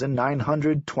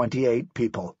 68,928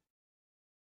 people.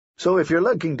 So if you're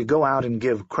looking to go out and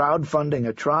give crowdfunding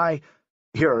a try,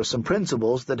 here are some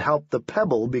principles that help the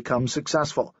Pebble become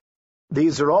successful.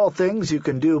 These are all things you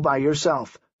can do by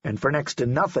yourself, and for next to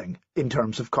nothing in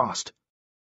terms of cost.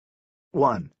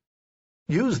 1.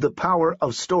 Use the power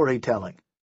of storytelling.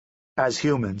 As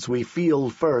humans, we feel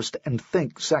first and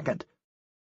think second.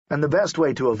 And the best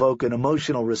way to evoke an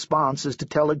emotional response is to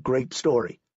tell a great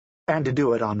story, and to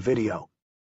do it on video.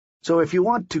 So if you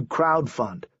want to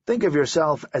crowdfund, think of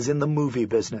yourself as in the movie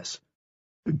business.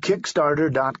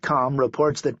 Kickstarter.com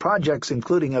reports that projects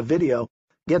including a video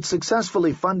get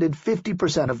successfully funded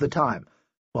 50% of the time,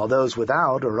 while those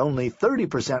without are only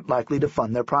 30% likely to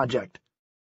fund their project.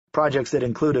 Projects that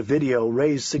include a video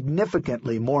raise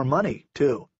significantly more money,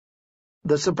 too.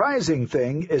 The surprising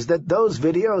thing is that those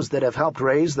videos that have helped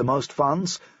raise the most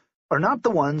funds are not the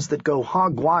ones that go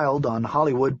hog wild on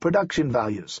Hollywood production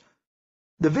values.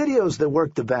 The videos that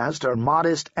work the best are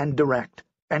modest and direct,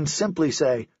 and simply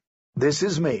say, "This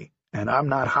is me, and I'm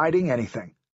not hiding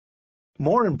anything."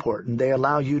 More important, they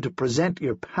allow you to present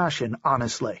your passion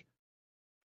honestly.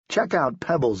 Check out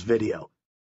Pebble's video.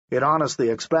 It honestly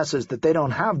expresses that they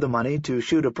don't have the money to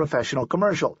shoot a professional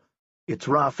commercial. It's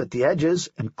rough at the edges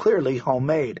and clearly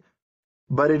homemade,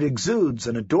 but it exudes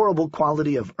an adorable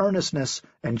quality of earnestness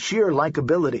and sheer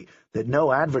likability that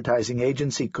no advertising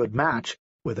agency could match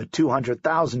with a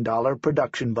 $200,000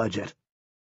 production budget.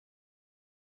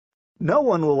 No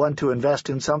one will want to invest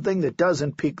in something that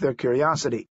doesn't pique their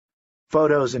curiosity.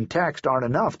 Photos and text aren't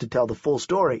enough to tell the full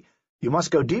story. You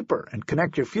must go deeper and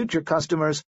connect your future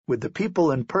customers with the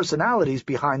people and personalities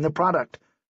behind the product.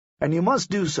 And you must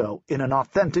do so in an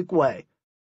authentic way.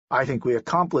 I think we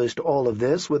accomplished all of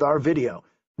this with our video,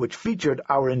 which featured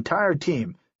our entire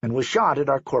team and was shot at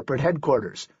our corporate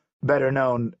headquarters, better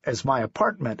known as my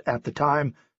apartment at the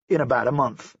time, in about a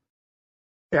month.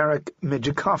 Eric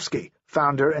Mijakovsky,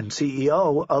 founder and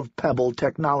CEO of Pebble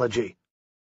Technology.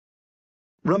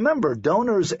 Remember,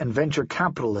 donors and venture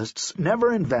capitalists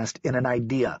never invest in an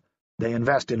idea. They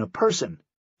invest in a person,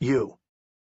 you.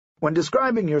 When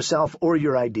describing yourself or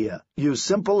your idea, use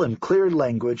simple and clear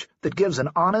language that gives an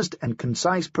honest and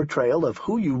concise portrayal of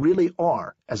who you really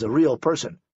are as a real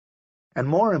person. And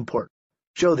more important,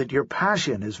 show that your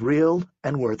passion is real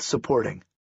and worth supporting.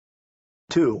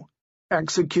 2.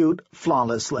 Execute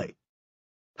flawlessly.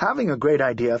 Having a great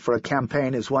idea for a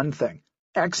campaign is one thing.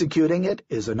 Executing it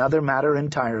is another matter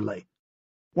entirely.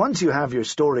 Once you have your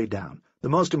story down, the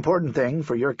most important thing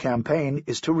for your campaign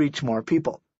is to reach more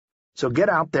people. So get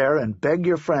out there and beg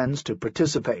your friends to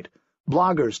participate,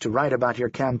 bloggers to write about your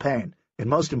campaign, and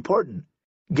most important,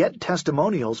 get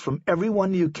testimonials from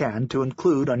everyone you can to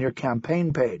include on your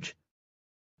campaign page.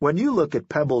 When you look at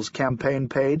Pebble's campaign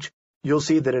page, you'll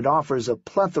see that it offers a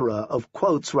plethora of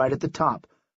quotes right at the top,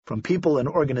 from people and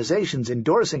organizations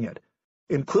endorsing it,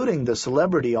 including the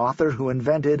celebrity author who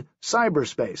invented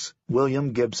cyberspace,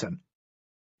 William Gibson.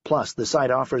 Plus, the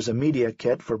site offers a media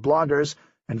kit for bloggers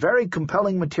and very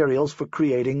compelling materials for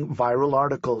creating viral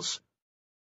articles.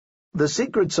 The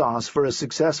secret sauce for a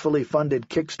successfully funded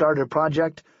Kickstarter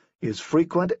project is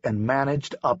frequent and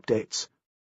managed updates.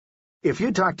 If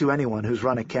you talk to anyone who's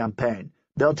run a campaign,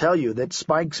 they'll tell you that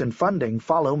spikes in funding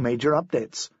follow major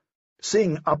updates.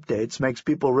 Seeing updates makes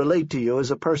people relate to you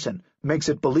as a person, makes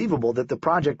it believable that the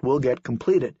project will get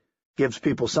completed, gives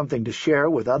people something to share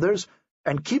with others,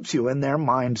 and keeps you in their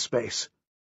mind space.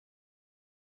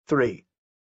 3.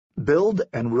 Build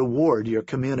and reward your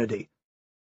community.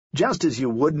 Just as you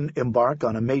wouldn't embark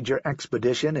on a major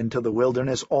expedition into the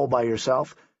wilderness all by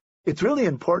yourself, it's really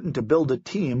important to build a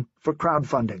team for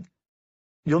crowdfunding.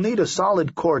 You'll need a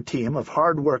solid core team of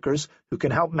hard workers who can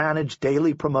help manage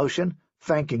daily promotion,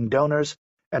 thanking donors,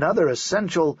 and other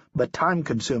essential but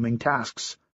time-consuming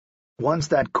tasks. Once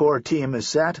that core team is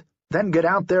set, then get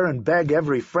out there and beg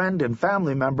every friend and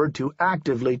family member to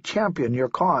actively champion your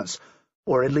cause,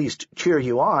 or at least cheer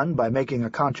you on by making a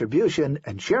contribution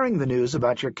and sharing the news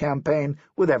about your campaign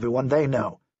with everyone they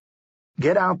know.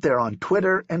 Get out there on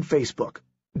Twitter and Facebook.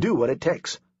 Do what it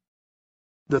takes.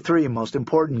 The 3 most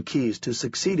important keys to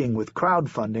succeeding with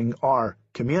crowdfunding are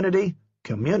community,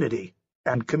 community,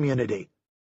 and community.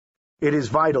 It is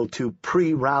vital to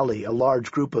pre-rally a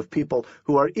large group of people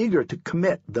who are eager to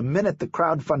commit the minute the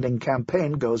crowdfunding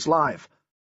campaign goes live.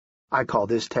 I call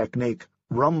this technique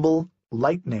rumble,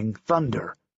 lightning,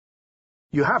 thunder.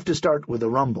 You have to start with a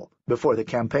rumble before the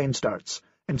campaign starts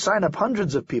and sign up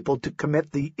hundreds of people to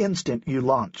commit the instant you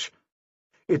launch.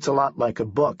 It's a lot like a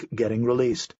book getting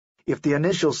released. If the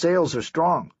initial sales are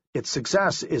strong, its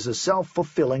success is a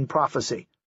self-fulfilling prophecy.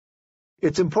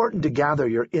 It's important to gather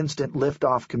your instant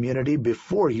lift-off community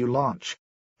before you launch,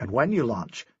 and when you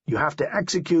launch, you have to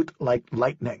execute like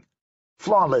lightning,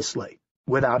 flawlessly,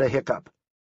 without a hiccup.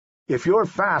 If you're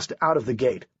fast out of the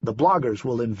gate, the bloggers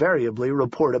will invariably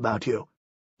report about you.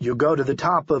 You go to the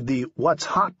top of the What's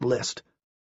Hot list.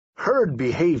 Herd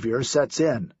behavior sets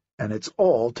in, and it's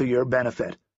all to your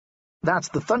benefit. That's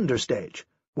the thunder stage,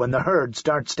 when the herd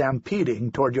starts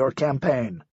stampeding toward your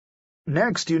campaign.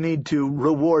 Next, you need to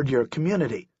reward your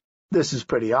community. This is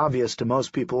pretty obvious to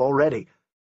most people already,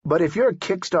 but if you're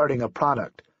kickstarting a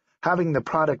product, having the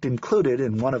product included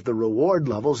in one of the reward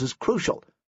levels is crucial.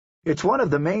 It's one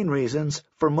of the main reasons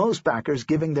for most backers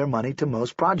giving their money to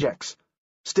most projects.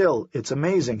 Still, it's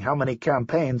amazing how many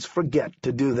campaigns forget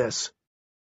to do this.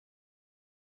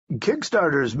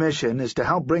 Kickstarter's mission is to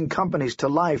help bring companies to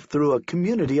life through a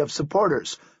community of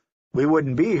supporters. We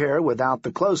wouldn't be here without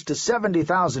the close to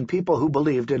 70,000 people who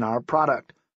believed in our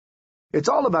product. It's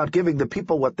all about giving the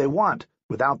people what they want.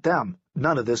 Without them,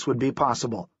 none of this would be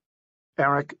possible.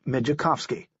 Eric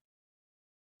Mijakovsky.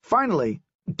 Finally,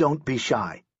 don't be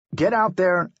shy. Get out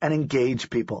there and engage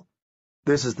people.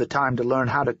 This is the time to learn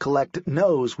how to collect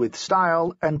no's with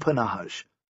style and panache.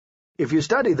 If you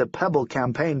study the Pebble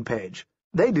campaign page,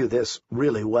 they do this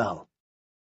really well.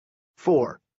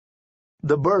 4.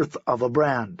 The birth of a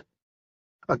brand.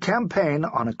 A campaign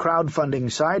on a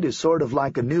crowdfunding site is sort of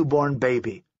like a newborn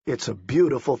baby. It's a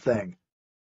beautiful thing.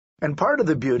 And part of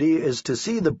the beauty is to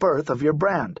see the birth of your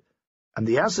brand. And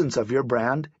the essence of your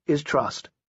brand is trust.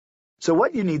 So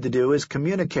what you need to do is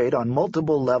communicate on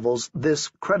multiple levels this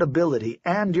credibility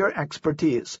and your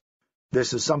expertise.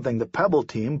 This is something the Pebble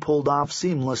team pulled off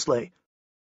seamlessly.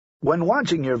 When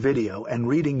watching your video and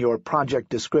reading your project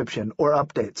description or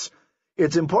updates,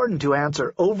 it's important to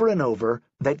answer over and over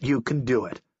that you can do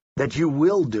it, that you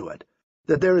will do it,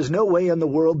 that there is no way in the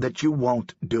world that you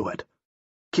won't do it.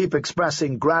 Keep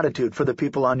expressing gratitude for the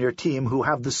people on your team who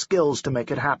have the skills to make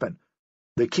it happen.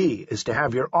 The key is to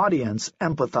have your audience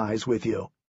empathize with you.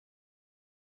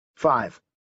 5.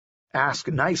 Ask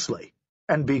nicely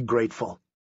and be grateful.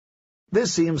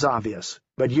 This seems obvious,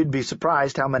 but you'd be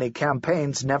surprised how many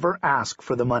campaigns never ask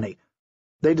for the money.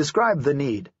 They describe the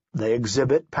need, they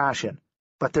exhibit passion,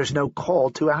 but there's no call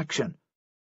to action.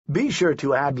 Be sure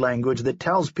to add language that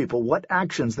tells people what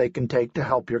actions they can take to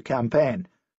help your campaign.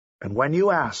 And when you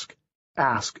ask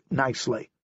nicely.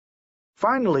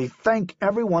 Finally, thank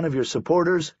every one of your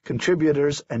supporters,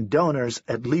 contributors, and donors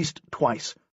at least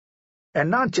twice. And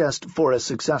not just for a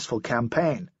successful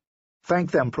campaign.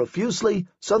 Thank them profusely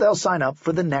so they'll sign up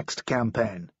for the next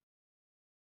campaign.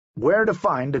 Where to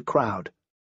find a crowd.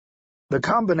 The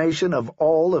combination of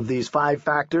all of these 5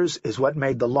 factors is what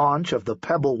made the launch of the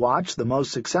Pebble Watch the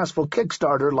most successful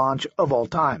Kickstarter launch of all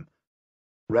time.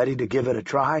 Ready to give it a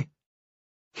try?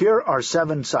 Here are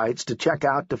 7 sites to check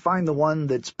out to find the one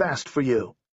that's best for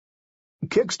you.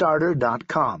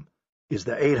 Kickstarter.com is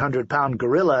the 800-pound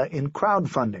gorilla in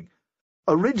crowdfunding,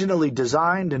 originally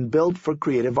designed and built for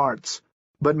creative arts.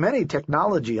 But many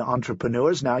technology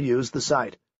entrepreneurs now use the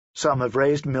site. Some have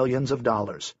raised millions of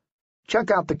dollars.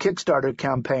 Check out the Kickstarter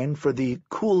campaign for the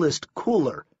Coolest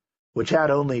Cooler, which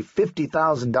had only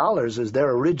 $50,000 as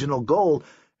their original goal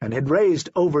and had raised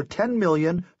over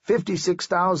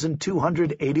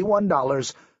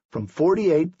 $10,056,281 from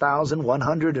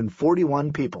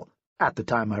 48,141 people at the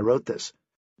time I wrote this,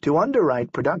 to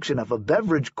underwrite production of a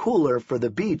beverage cooler for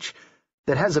the beach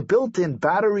that has a built-in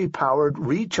battery-powered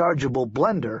rechargeable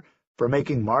blender for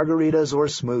making margaritas or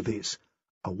smoothies,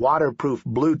 a waterproof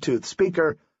Bluetooth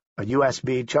speaker, a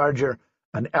USB charger,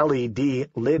 an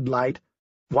LED lid light,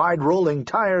 wide rolling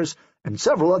tires, and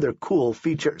several other cool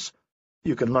features.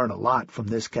 You can learn a lot from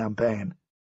this campaign.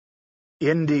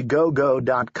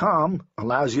 Indiegogo.com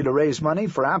allows you to raise money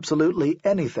for absolutely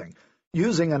anything,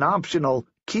 using an optional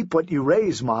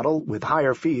keep-what-you-raise model with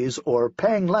higher fees or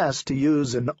paying less to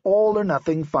use an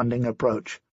all-or-nothing funding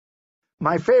approach.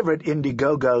 My favorite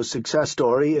Indiegogo success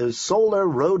story is Solar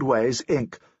Roadways,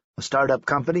 Inc., a startup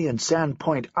company in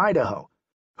Sandpoint, Idaho,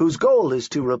 whose goal is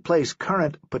to replace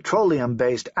current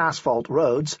petroleum-based asphalt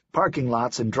roads, parking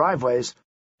lots, and driveways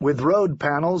with road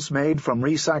panels made from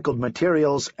recycled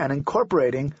materials and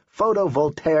incorporating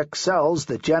photovoltaic cells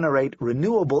that generate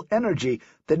renewable energy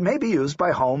that may be used by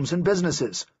homes and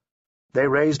businesses. They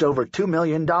raised over $2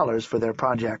 million for their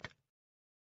project.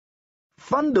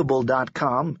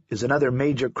 Fundable.com is another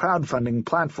major crowdfunding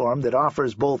platform that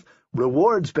offers both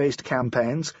rewards-based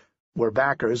campaigns, where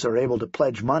backers are able to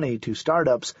pledge money to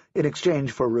startups in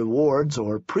exchange for rewards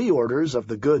or pre-orders of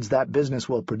the goods that business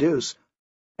will produce,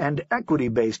 and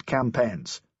equity-based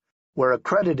campaigns, where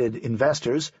accredited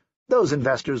investors, those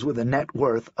investors with a net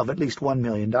worth of at least $1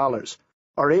 million,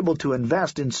 are able to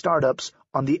invest in startups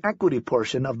on the equity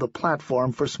portion of the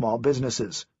platform for small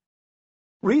businesses.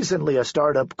 Recently, a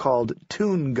startup called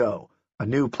TuneGo, a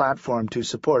new platform to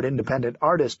support independent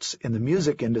artists in the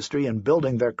music industry in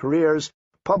building their careers,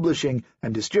 publishing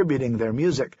and distributing their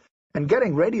music, and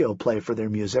getting radio play for their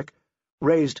music,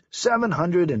 raised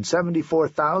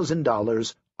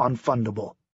 $774,000 on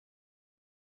Fundable.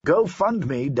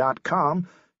 GoFundMe.com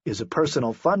is a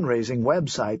personal fundraising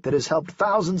website that has helped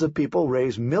thousands of people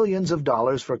raise millions of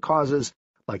dollars for causes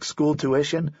like school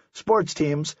tuition, sports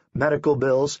teams, medical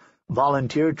bills,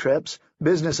 volunteer trips,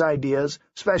 business ideas,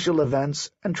 special events,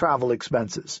 and travel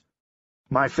expenses.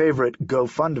 My favorite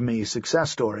GoFundMe success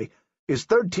story is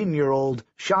 13-year-old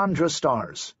Chandra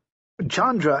Stars.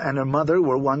 Chandra and her mother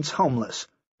were once homeless,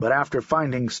 but after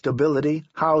finding stability,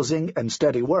 housing, and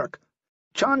steady work,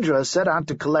 Chandra set out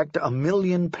to collect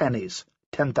 1,000,000 pennies,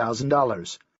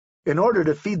 $10,000, in order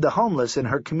to feed the homeless in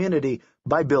her community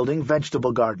by building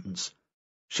vegetable gardens.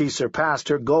 She surpassed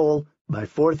her goal by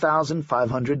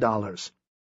 $4,500.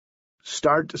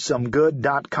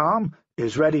 StartSomeGood.com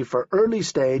is ready for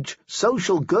early-stage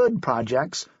social good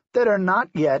projects that are not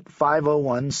yet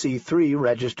 501c3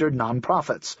 registered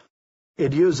nonprofits.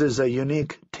 It uses a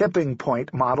unique tipping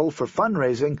point model for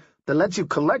fundraising that lets you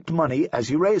collect money as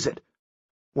you raise it.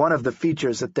 One of the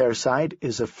features at their site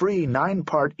is a free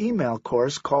 9-part email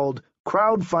course called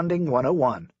Crowdfunding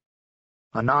 101.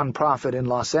 A nonprofit in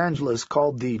Los Angeles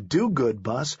called the Do Good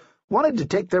Bus wanted to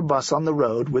take their bus on the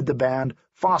road with the band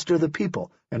Foster the People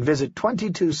and visit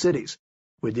 22 cities,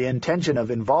 with the intention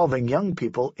of involving young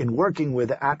people in working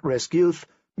with at-risk youth,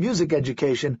 music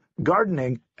education,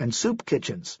 gardening, and soup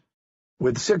kitchens.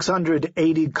 With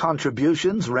 680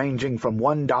 contributions ranging from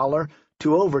 $1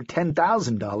 to over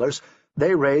 $10,000,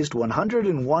 they raised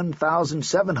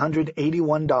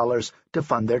 $101,781 to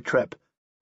fund their trip.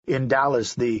 In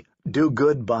Dallas, the Do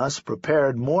Good Bus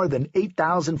prepared more than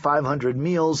 8,500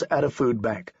 meals at a food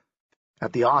bank.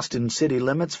 At the Austin City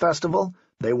Limits Festival,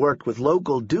 they worked with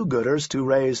local do-gooders to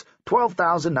raise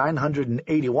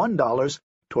 $12,981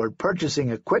 toward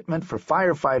purchasing equipment for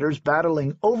firefighters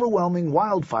battling overwhelming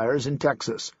wildfires in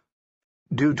Texas.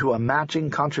 Due to a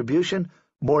matching contribution,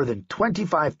 more than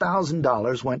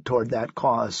 $25,000 went toward that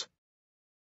cause.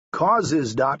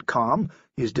 Causes.com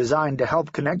is designed to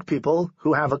help connect people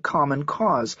who have a common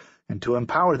cause and to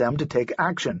empower them to take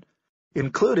action,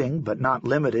 including but not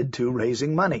limited to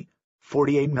raising money,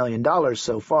 $48 million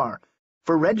so far,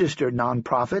 for registered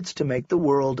nonprofits to make the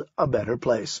world a better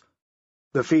place.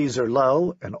 The fees are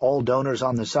low, and all donors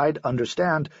on the site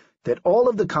understand that all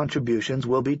of the contributions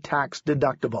will be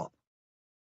tax-deductible.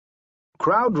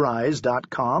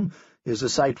 Crowdrise.com is a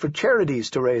site for charities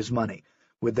to raise money,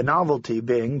 with the novelty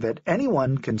being that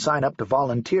anyone can sign up to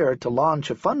volunteer to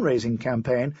launch a fundraising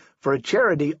campaign for a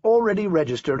charity already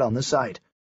registered on the site.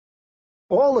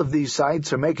 All of these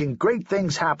sites are making great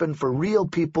things happen for real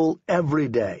people every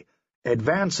day,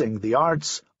 advancing the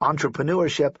arts,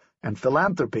 entrepreneurship, and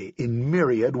philanthropy in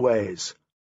myriad ways.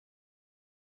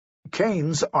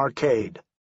 Kane's Arcade.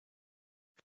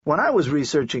 When I was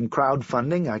researching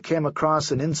crowdfunding, I came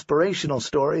across an inspirational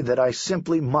story that I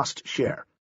simply must share.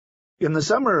 In the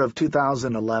summer of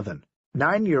 2011,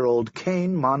 9-year-old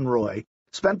Kane Monroy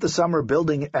spent the summer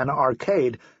building an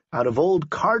arcade out of old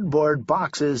cardboard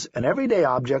boxes and everyday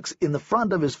objects in the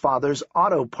front of his father's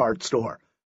auto parts store,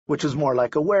 which is more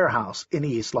like a warehouse in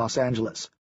East Los Angeles.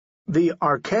 The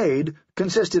arcade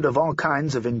consisted of all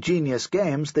kinds of ingenious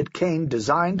games that Kane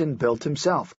designed and built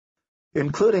himself,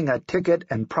 including a ticket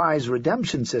and prize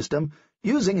redemption system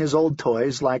using his old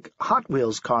toys like Hot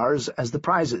Wheels cars as the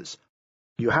prizes.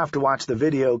 You have to watch the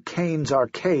video Kane's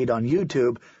Arcade on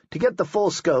YouTube to get the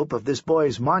full scope of this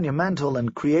boy's monumental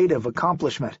and creative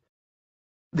accomplishment.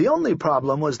 The only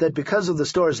problem was that because of the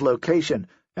store's location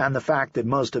and the fact that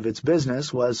most of its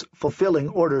business was fulfilling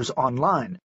orders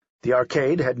online, the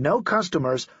arcade had no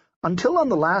customers until on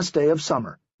the last day of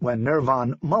summer, when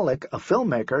Nervan Mullick, a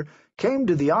filmmaker, came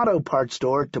to the auto parts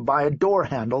store to buy a door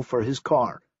handle for his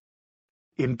car.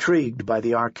 Intrigued by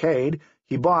the arcade,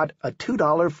 he bought a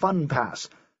 $2 fun pass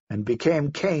and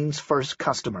became Kane's first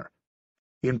customer.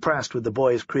 Impressed with the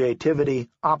boy's creativity,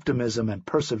 optimism, and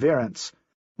perseverance,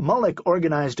 Mullick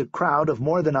organized a crowd of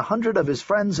more than 100 of his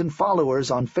friends and followers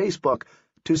on Facebook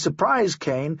to surprise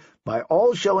Kane by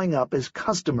all showing up as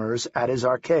customers at his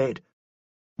arcade.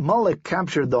 Mullick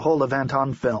captured the whole event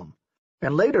on film,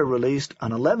 and later released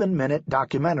an 11-minute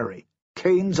documentary,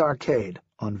 Kane's Arcade,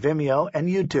 on Vimeo and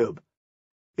YouTube.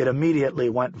 It immediately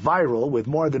went viral with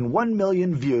more than 1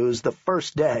 million views the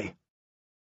first day.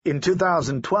 In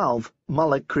 2012,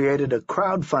 Mullick created a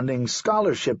crowdfunding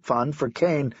scholarship fund for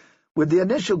Kane with the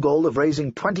initial goal of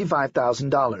raising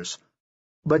 $25,000.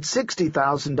 But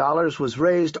 $60,000 was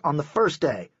raised on the first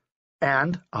day,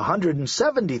 and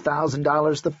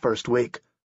 $170,000 the first week.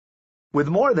 With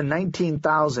more than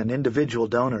 19,000 individual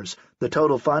donors, the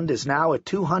total fund is now at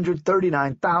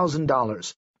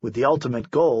 $239,000, with the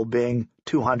ultimate goal being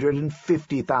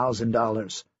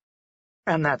 $250,000.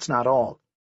 And that's not all.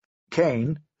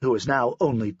 Kane, who is now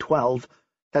only 12,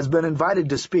 has been invited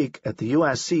to speak at the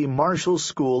USC Marshall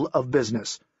School of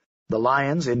Business, the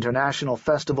Lions International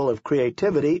Festival of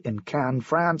Creativity in Cannes,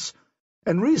 France,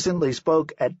 and recently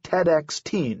spoke at TEDx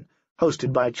Teen,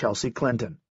 hosted by Chelsea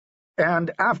Clinton.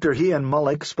 And after he and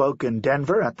Mullick spoke in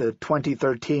Denver at the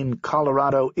 2013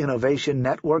 Colorado Innovation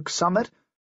Network Summit,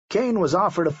 Kane was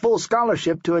offered a full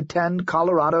scholarship to attend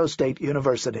Colorado State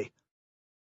University.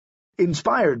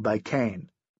 Inspired by Kane,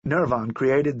 Nervan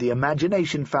created the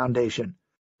Imagination Foundation,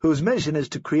 whose mission is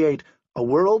to create a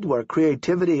world where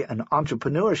creativity and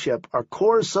entrepreneurship are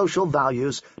core social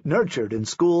values nurtured in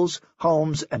schools,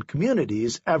 homes, and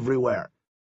communities everywhere,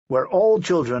 where all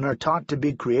children are taught to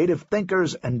be creative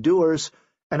thinkers and doers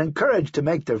and encouraged to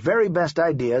make their very best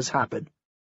ideas happen.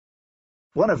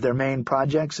 One of their main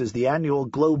projects is the annual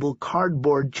Global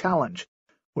Cardboard Challenge,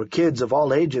 where kids of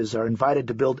all ages are invited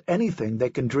to build anything they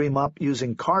can dream up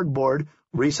using cardboard,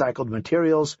 recycled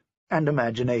materials, and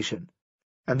imagination,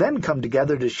 and then come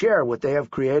together to share what they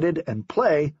have created and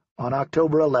play on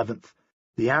October 11th,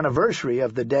 the anniversary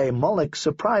of the day Mullick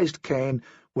surprised Kane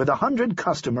with 100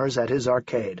 customers at his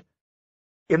arcade.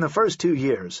 In the first 2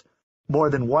 years, more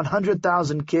than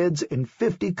 100,000 kids in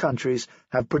 50 countries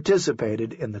have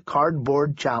participated in the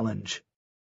Cardboard Challenge.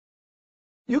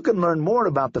 You can learn more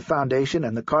about the Foundation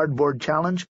and the Cardboard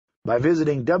Challenge by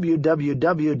visiting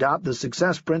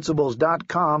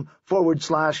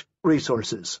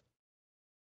www.TheSuccessPrinciples.com/resources.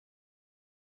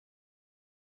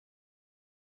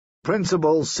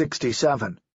 Principle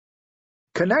 67.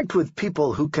 Connect with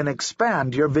people who can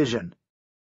expand your vision.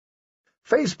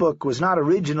 Facebook was not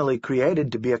originally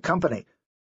created to be a company.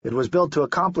 It was built to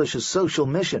accomplish a social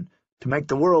mission, to make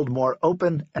the world more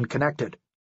open and connected.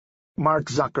 Mark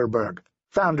Zuckerberg,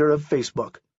 founder of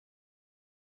Facebook.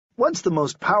 What's the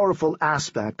most powerful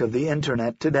aspect of the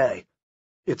Internet today?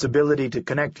 Its ability to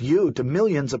connect you to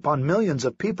millions upon millions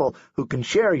of people who can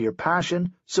share your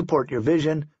passion, support your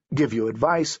vision, give you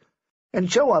advice,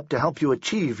 and show up to help you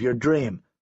achieve your dream.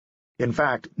 In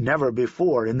fact, never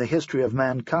before in the history of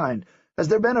mankind has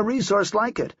there been a resource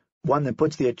like it, one that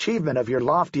puts the achievement of your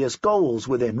loftiest goals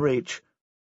within reach.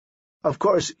 Of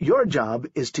course, your job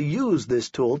is to use this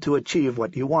tool to achieve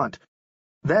what you want.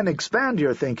 Then expand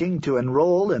your thinking to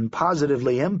enroll and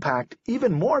positively impact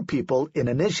even more people in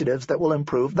initiatives that will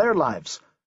improve their lives.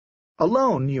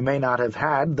 Alone, you may not have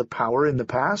had the power in the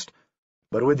past,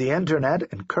 but with the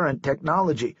Internet and current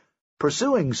technology,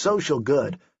 pursuing social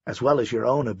good, as well as your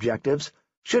own objectives,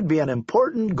 should be an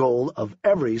important goal of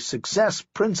every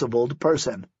success-principled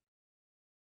person.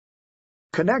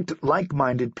 Connect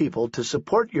like-minded people to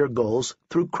support your goals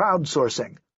through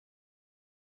crowdsourcing.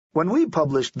 When we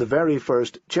published the very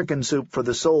first Chicken Soup for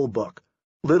the Soul book,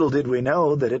 little did we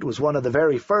know that it was one of the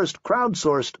very first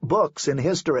crowdsourced books in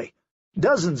history.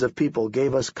 Dozens of people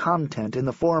gave us content in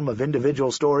the form of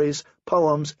individual stories,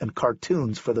 poems, and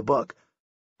cartoons for the book.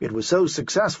 It was so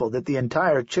successful that the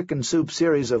entire Chicken Soup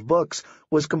series of books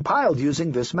was compiled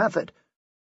using this method.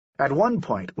 At one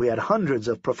point, we had hundreds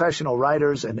of professional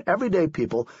writers and everyday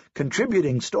people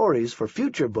contributing stories for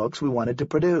future books we wanted to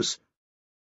produce.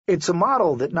 It's a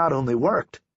model that not only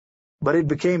worked, but it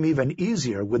became even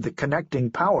easier with the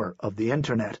connecting power of the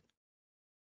Internet.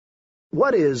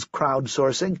 What is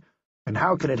crowdsourcing, and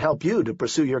how can it help you to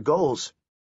pursue your goals?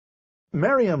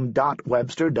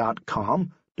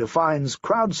 Merriam-Webster.com defines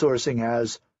crowdsourcing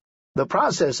as the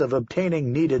process of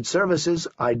obtaining needed services,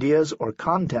 ideas, or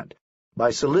content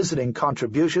by soliciting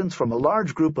contributions from a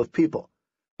large group of people,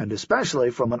 and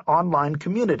especially from an online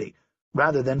community,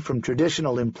 rather than from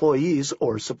traditional employees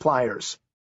or suppliers.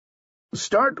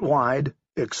 Start wide,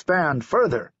 expand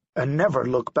further, and never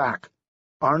look back.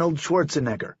 Arnold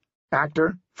Schwarzenegger,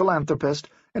 actor, philanthropist,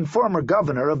 and former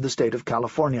governor of the state of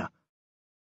California.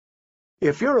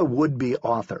 If you're a would-be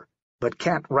author, but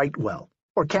can't write well,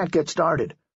 or can't get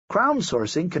started,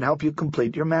 crowdsourcing can help you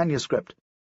complete your manuscript.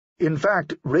 In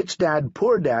fact, Rich Dad,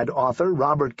 Poor Dad author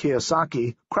Robert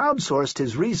Kiyosaki crowdsourced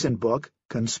his recent book,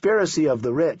 Conspiracy of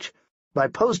the Rich, by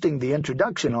posting the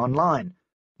introduction online,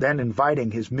 then inviting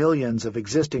his millions of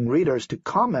existing readers to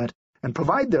comment and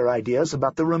provide their ideas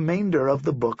about the remainder of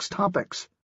the book's topics.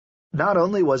 Not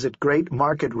only was it great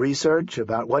market research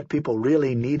about what people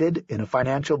really needed in a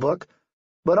financial book,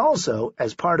 but also,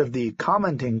 as part of the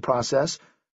commenting process,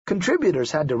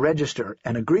 contributors had to register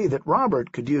and agree that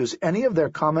Robert could use any of their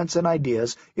comments and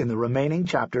ideas in the remaining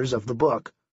chapters of the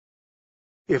book.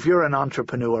 If you're an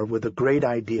entrepreneur with a great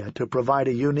idea to provide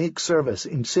a unique service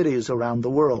in cities around the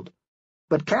world,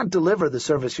 but can't deliver the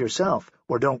service yourself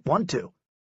or don't want to,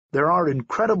 there are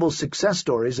incredible success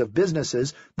stories of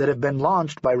businesses that have been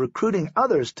launched by recruiting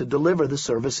others to deliver the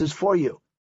services for you.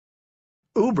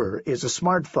 Uber is a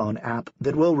smartphone app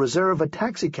that will reserve a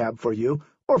taxicab for you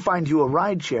or find you a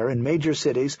rideshare in major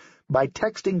cities by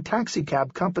texting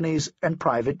taxicab companies and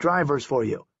private drivers for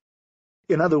you.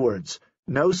 In other words,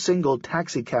 no single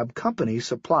taxicab company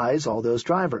supplies all those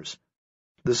drivers.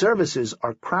 The services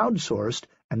are crowdsourced,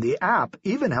 and the app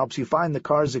even helps you find the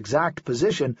car's exact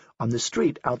position on the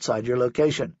street outside your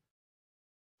location.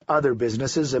 Other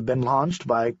businesses have been launched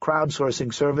by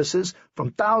crowdsourcing services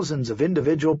from thousands of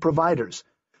individual providers,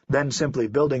 then simply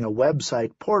building a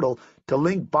website portal to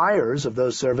link buyers of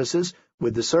those services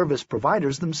with the service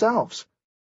providers themselves.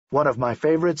 One of my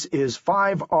favorites is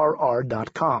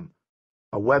 5RR.com,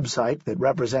 a website that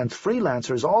represents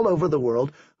freelancers all over the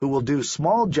world who will do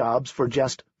small jobs for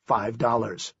just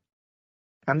 $5.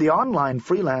 And the online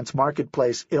freelance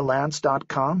marketplace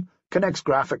Elance.com connects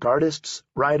graphic artists,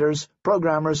 writers,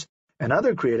 programmers, and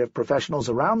other creative professionals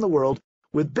around the world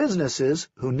with businesses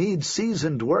who need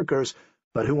seasoned workers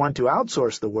but who want to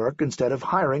outsource the work instead of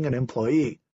hiring an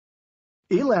employee.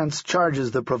 Elance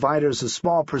charges the providers a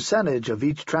small percentage of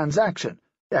each transaction,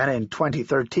 and in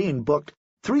 2013 booked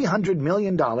 $300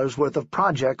 million worth of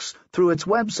projects through its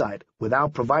website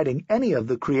without providing any of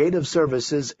the creative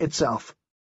services itself.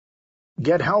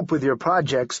 Get help with your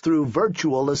projects through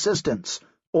virtual assistants,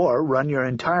 or run your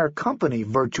entire company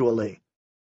virtually.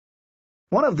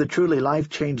 One of the truly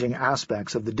life-changing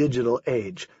aspects of the digital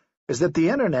age is that the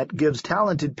Internet gives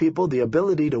talented people the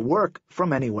ability to work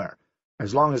from anywhere,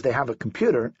 as long as they have a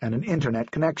computer and an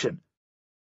Internet connection.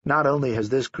 Not only has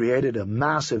this created a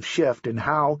massive shift in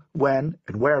how, when,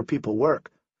 and where people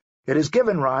work, it has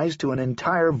given rise to an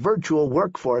entire virtual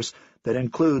workforce that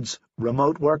includes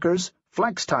remote workers,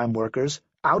 flex-time workers,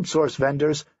 outsource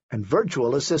vendors, and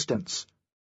virtual assistants.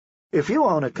 If you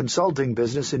own a consulting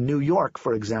business in New York,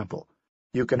 for example,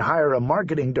 you can hire a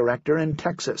marketing director in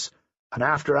Texas, an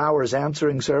after-hours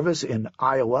answering service in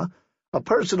Iowa, a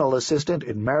personal assistant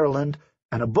in Maryland,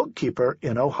 and a bookkeeper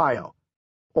in Ohio,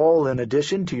 all in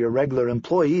addition to your regular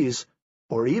employees,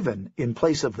 or even in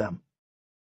place of them.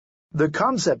 The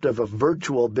concept of a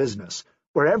virtual business,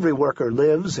 where every worker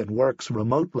lives and works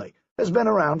remotely, has been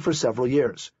around for several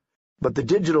years. But the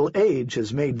digital age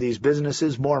has made these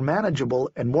businesses more manageable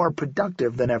and more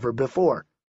productive than ever before.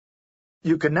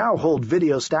 You can now hold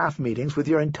video staff meetings with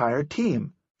your entire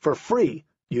team for free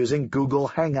using Google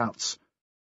Hangouts.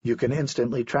 You can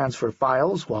instantly transfer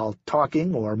files while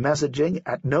talking or messaging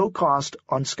at no cost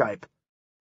on Skype.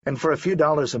 And for a few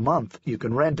dollars a month, you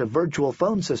can rent a virtual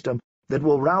phone system that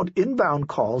will route inbound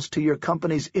calls to your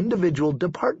company's individual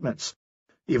departments,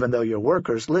 even though your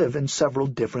workers live in several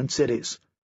different cities.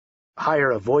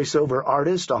 Hire a voiceover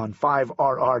artist on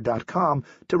 5RR.com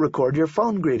to record your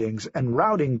phone greetings and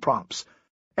routing prompts,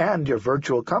 and your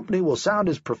virtual company will sound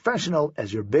as professional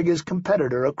as your biggest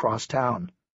competitor across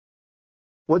town.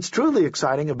 What's truly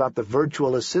exciting about the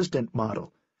virtual assistant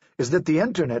model is that the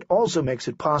Internet also makes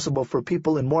it possible for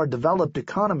people in more developed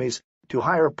economies to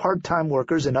hire part-time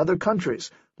workers in other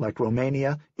countries like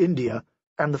Romania, India,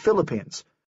 and the Philippines,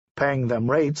 paying them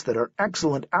rates that are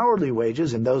excellent hourly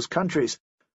wages in those countries,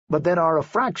 but that are a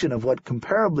fraction of what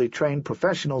comparably trained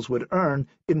professionals would earn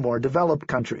in more developed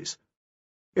countries.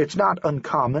 It's not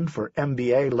uncommon for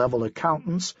MBA-level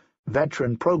accountants,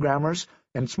 veteran programmers,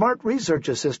 and smart research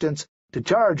assistants to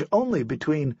charge only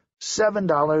between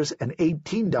 $7 and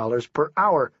 $18 per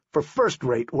hour for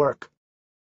first-rate work.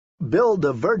 Build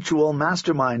a virtual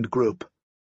mastermind group.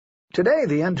 Today,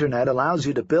 the Internet allows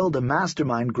you to build a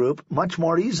mastermind group much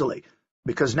more easily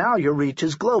because now your reach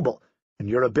is global, and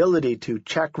your ability to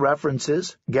check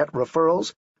references, get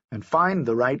referrals, and find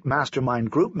the right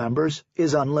mastermind group members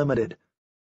is unlimited.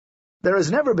 There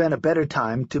has never been a better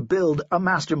time to build a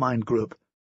mastermind group,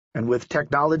 and with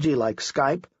technology like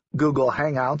Skype, Google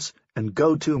Hangouts, and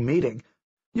GoToMeeting,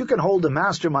 you can hold a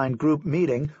mastermind group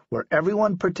meeting where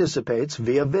everyone participates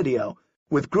via video,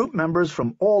 with group members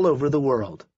from all over the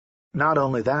world. Not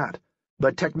only that,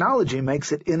 but technology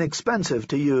makes it inexpensive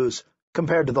to use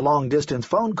compared to the long-distance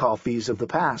phone call fees of the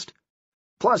past.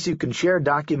 Plus, you can share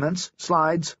documents,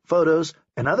 slides, photos,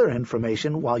 and other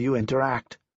information while you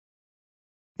interact.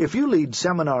 If you lead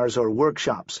seminars or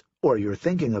workshops, or you're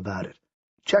thinking about it,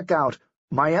 check out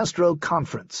Maestro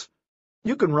Conference.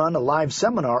 You can run a live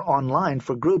seminar online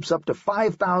for groups up to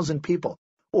 5,000 people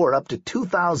or up to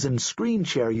 2,000 screen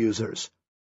share users.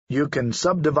 You can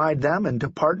subdivide them into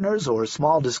partners or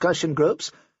small discussion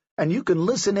groups, and you can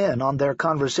listen in on their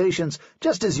conversations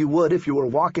just as you would if you were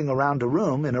walking around a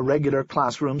room in a regular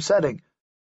classroom setting.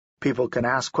 People can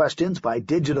ask questions by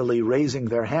digitally raising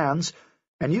their hands,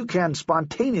 and you can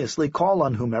spontaneously call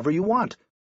on whomever you want.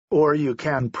 Or you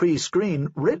can pre-screen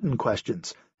written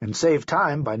questions and save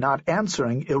time by not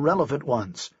answering irrelevant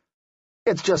ones.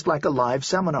 It's just like a live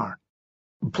seminar.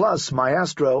 Plus,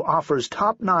 Maestro offers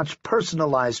top-notch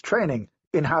personalized training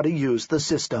in how to use the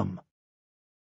system.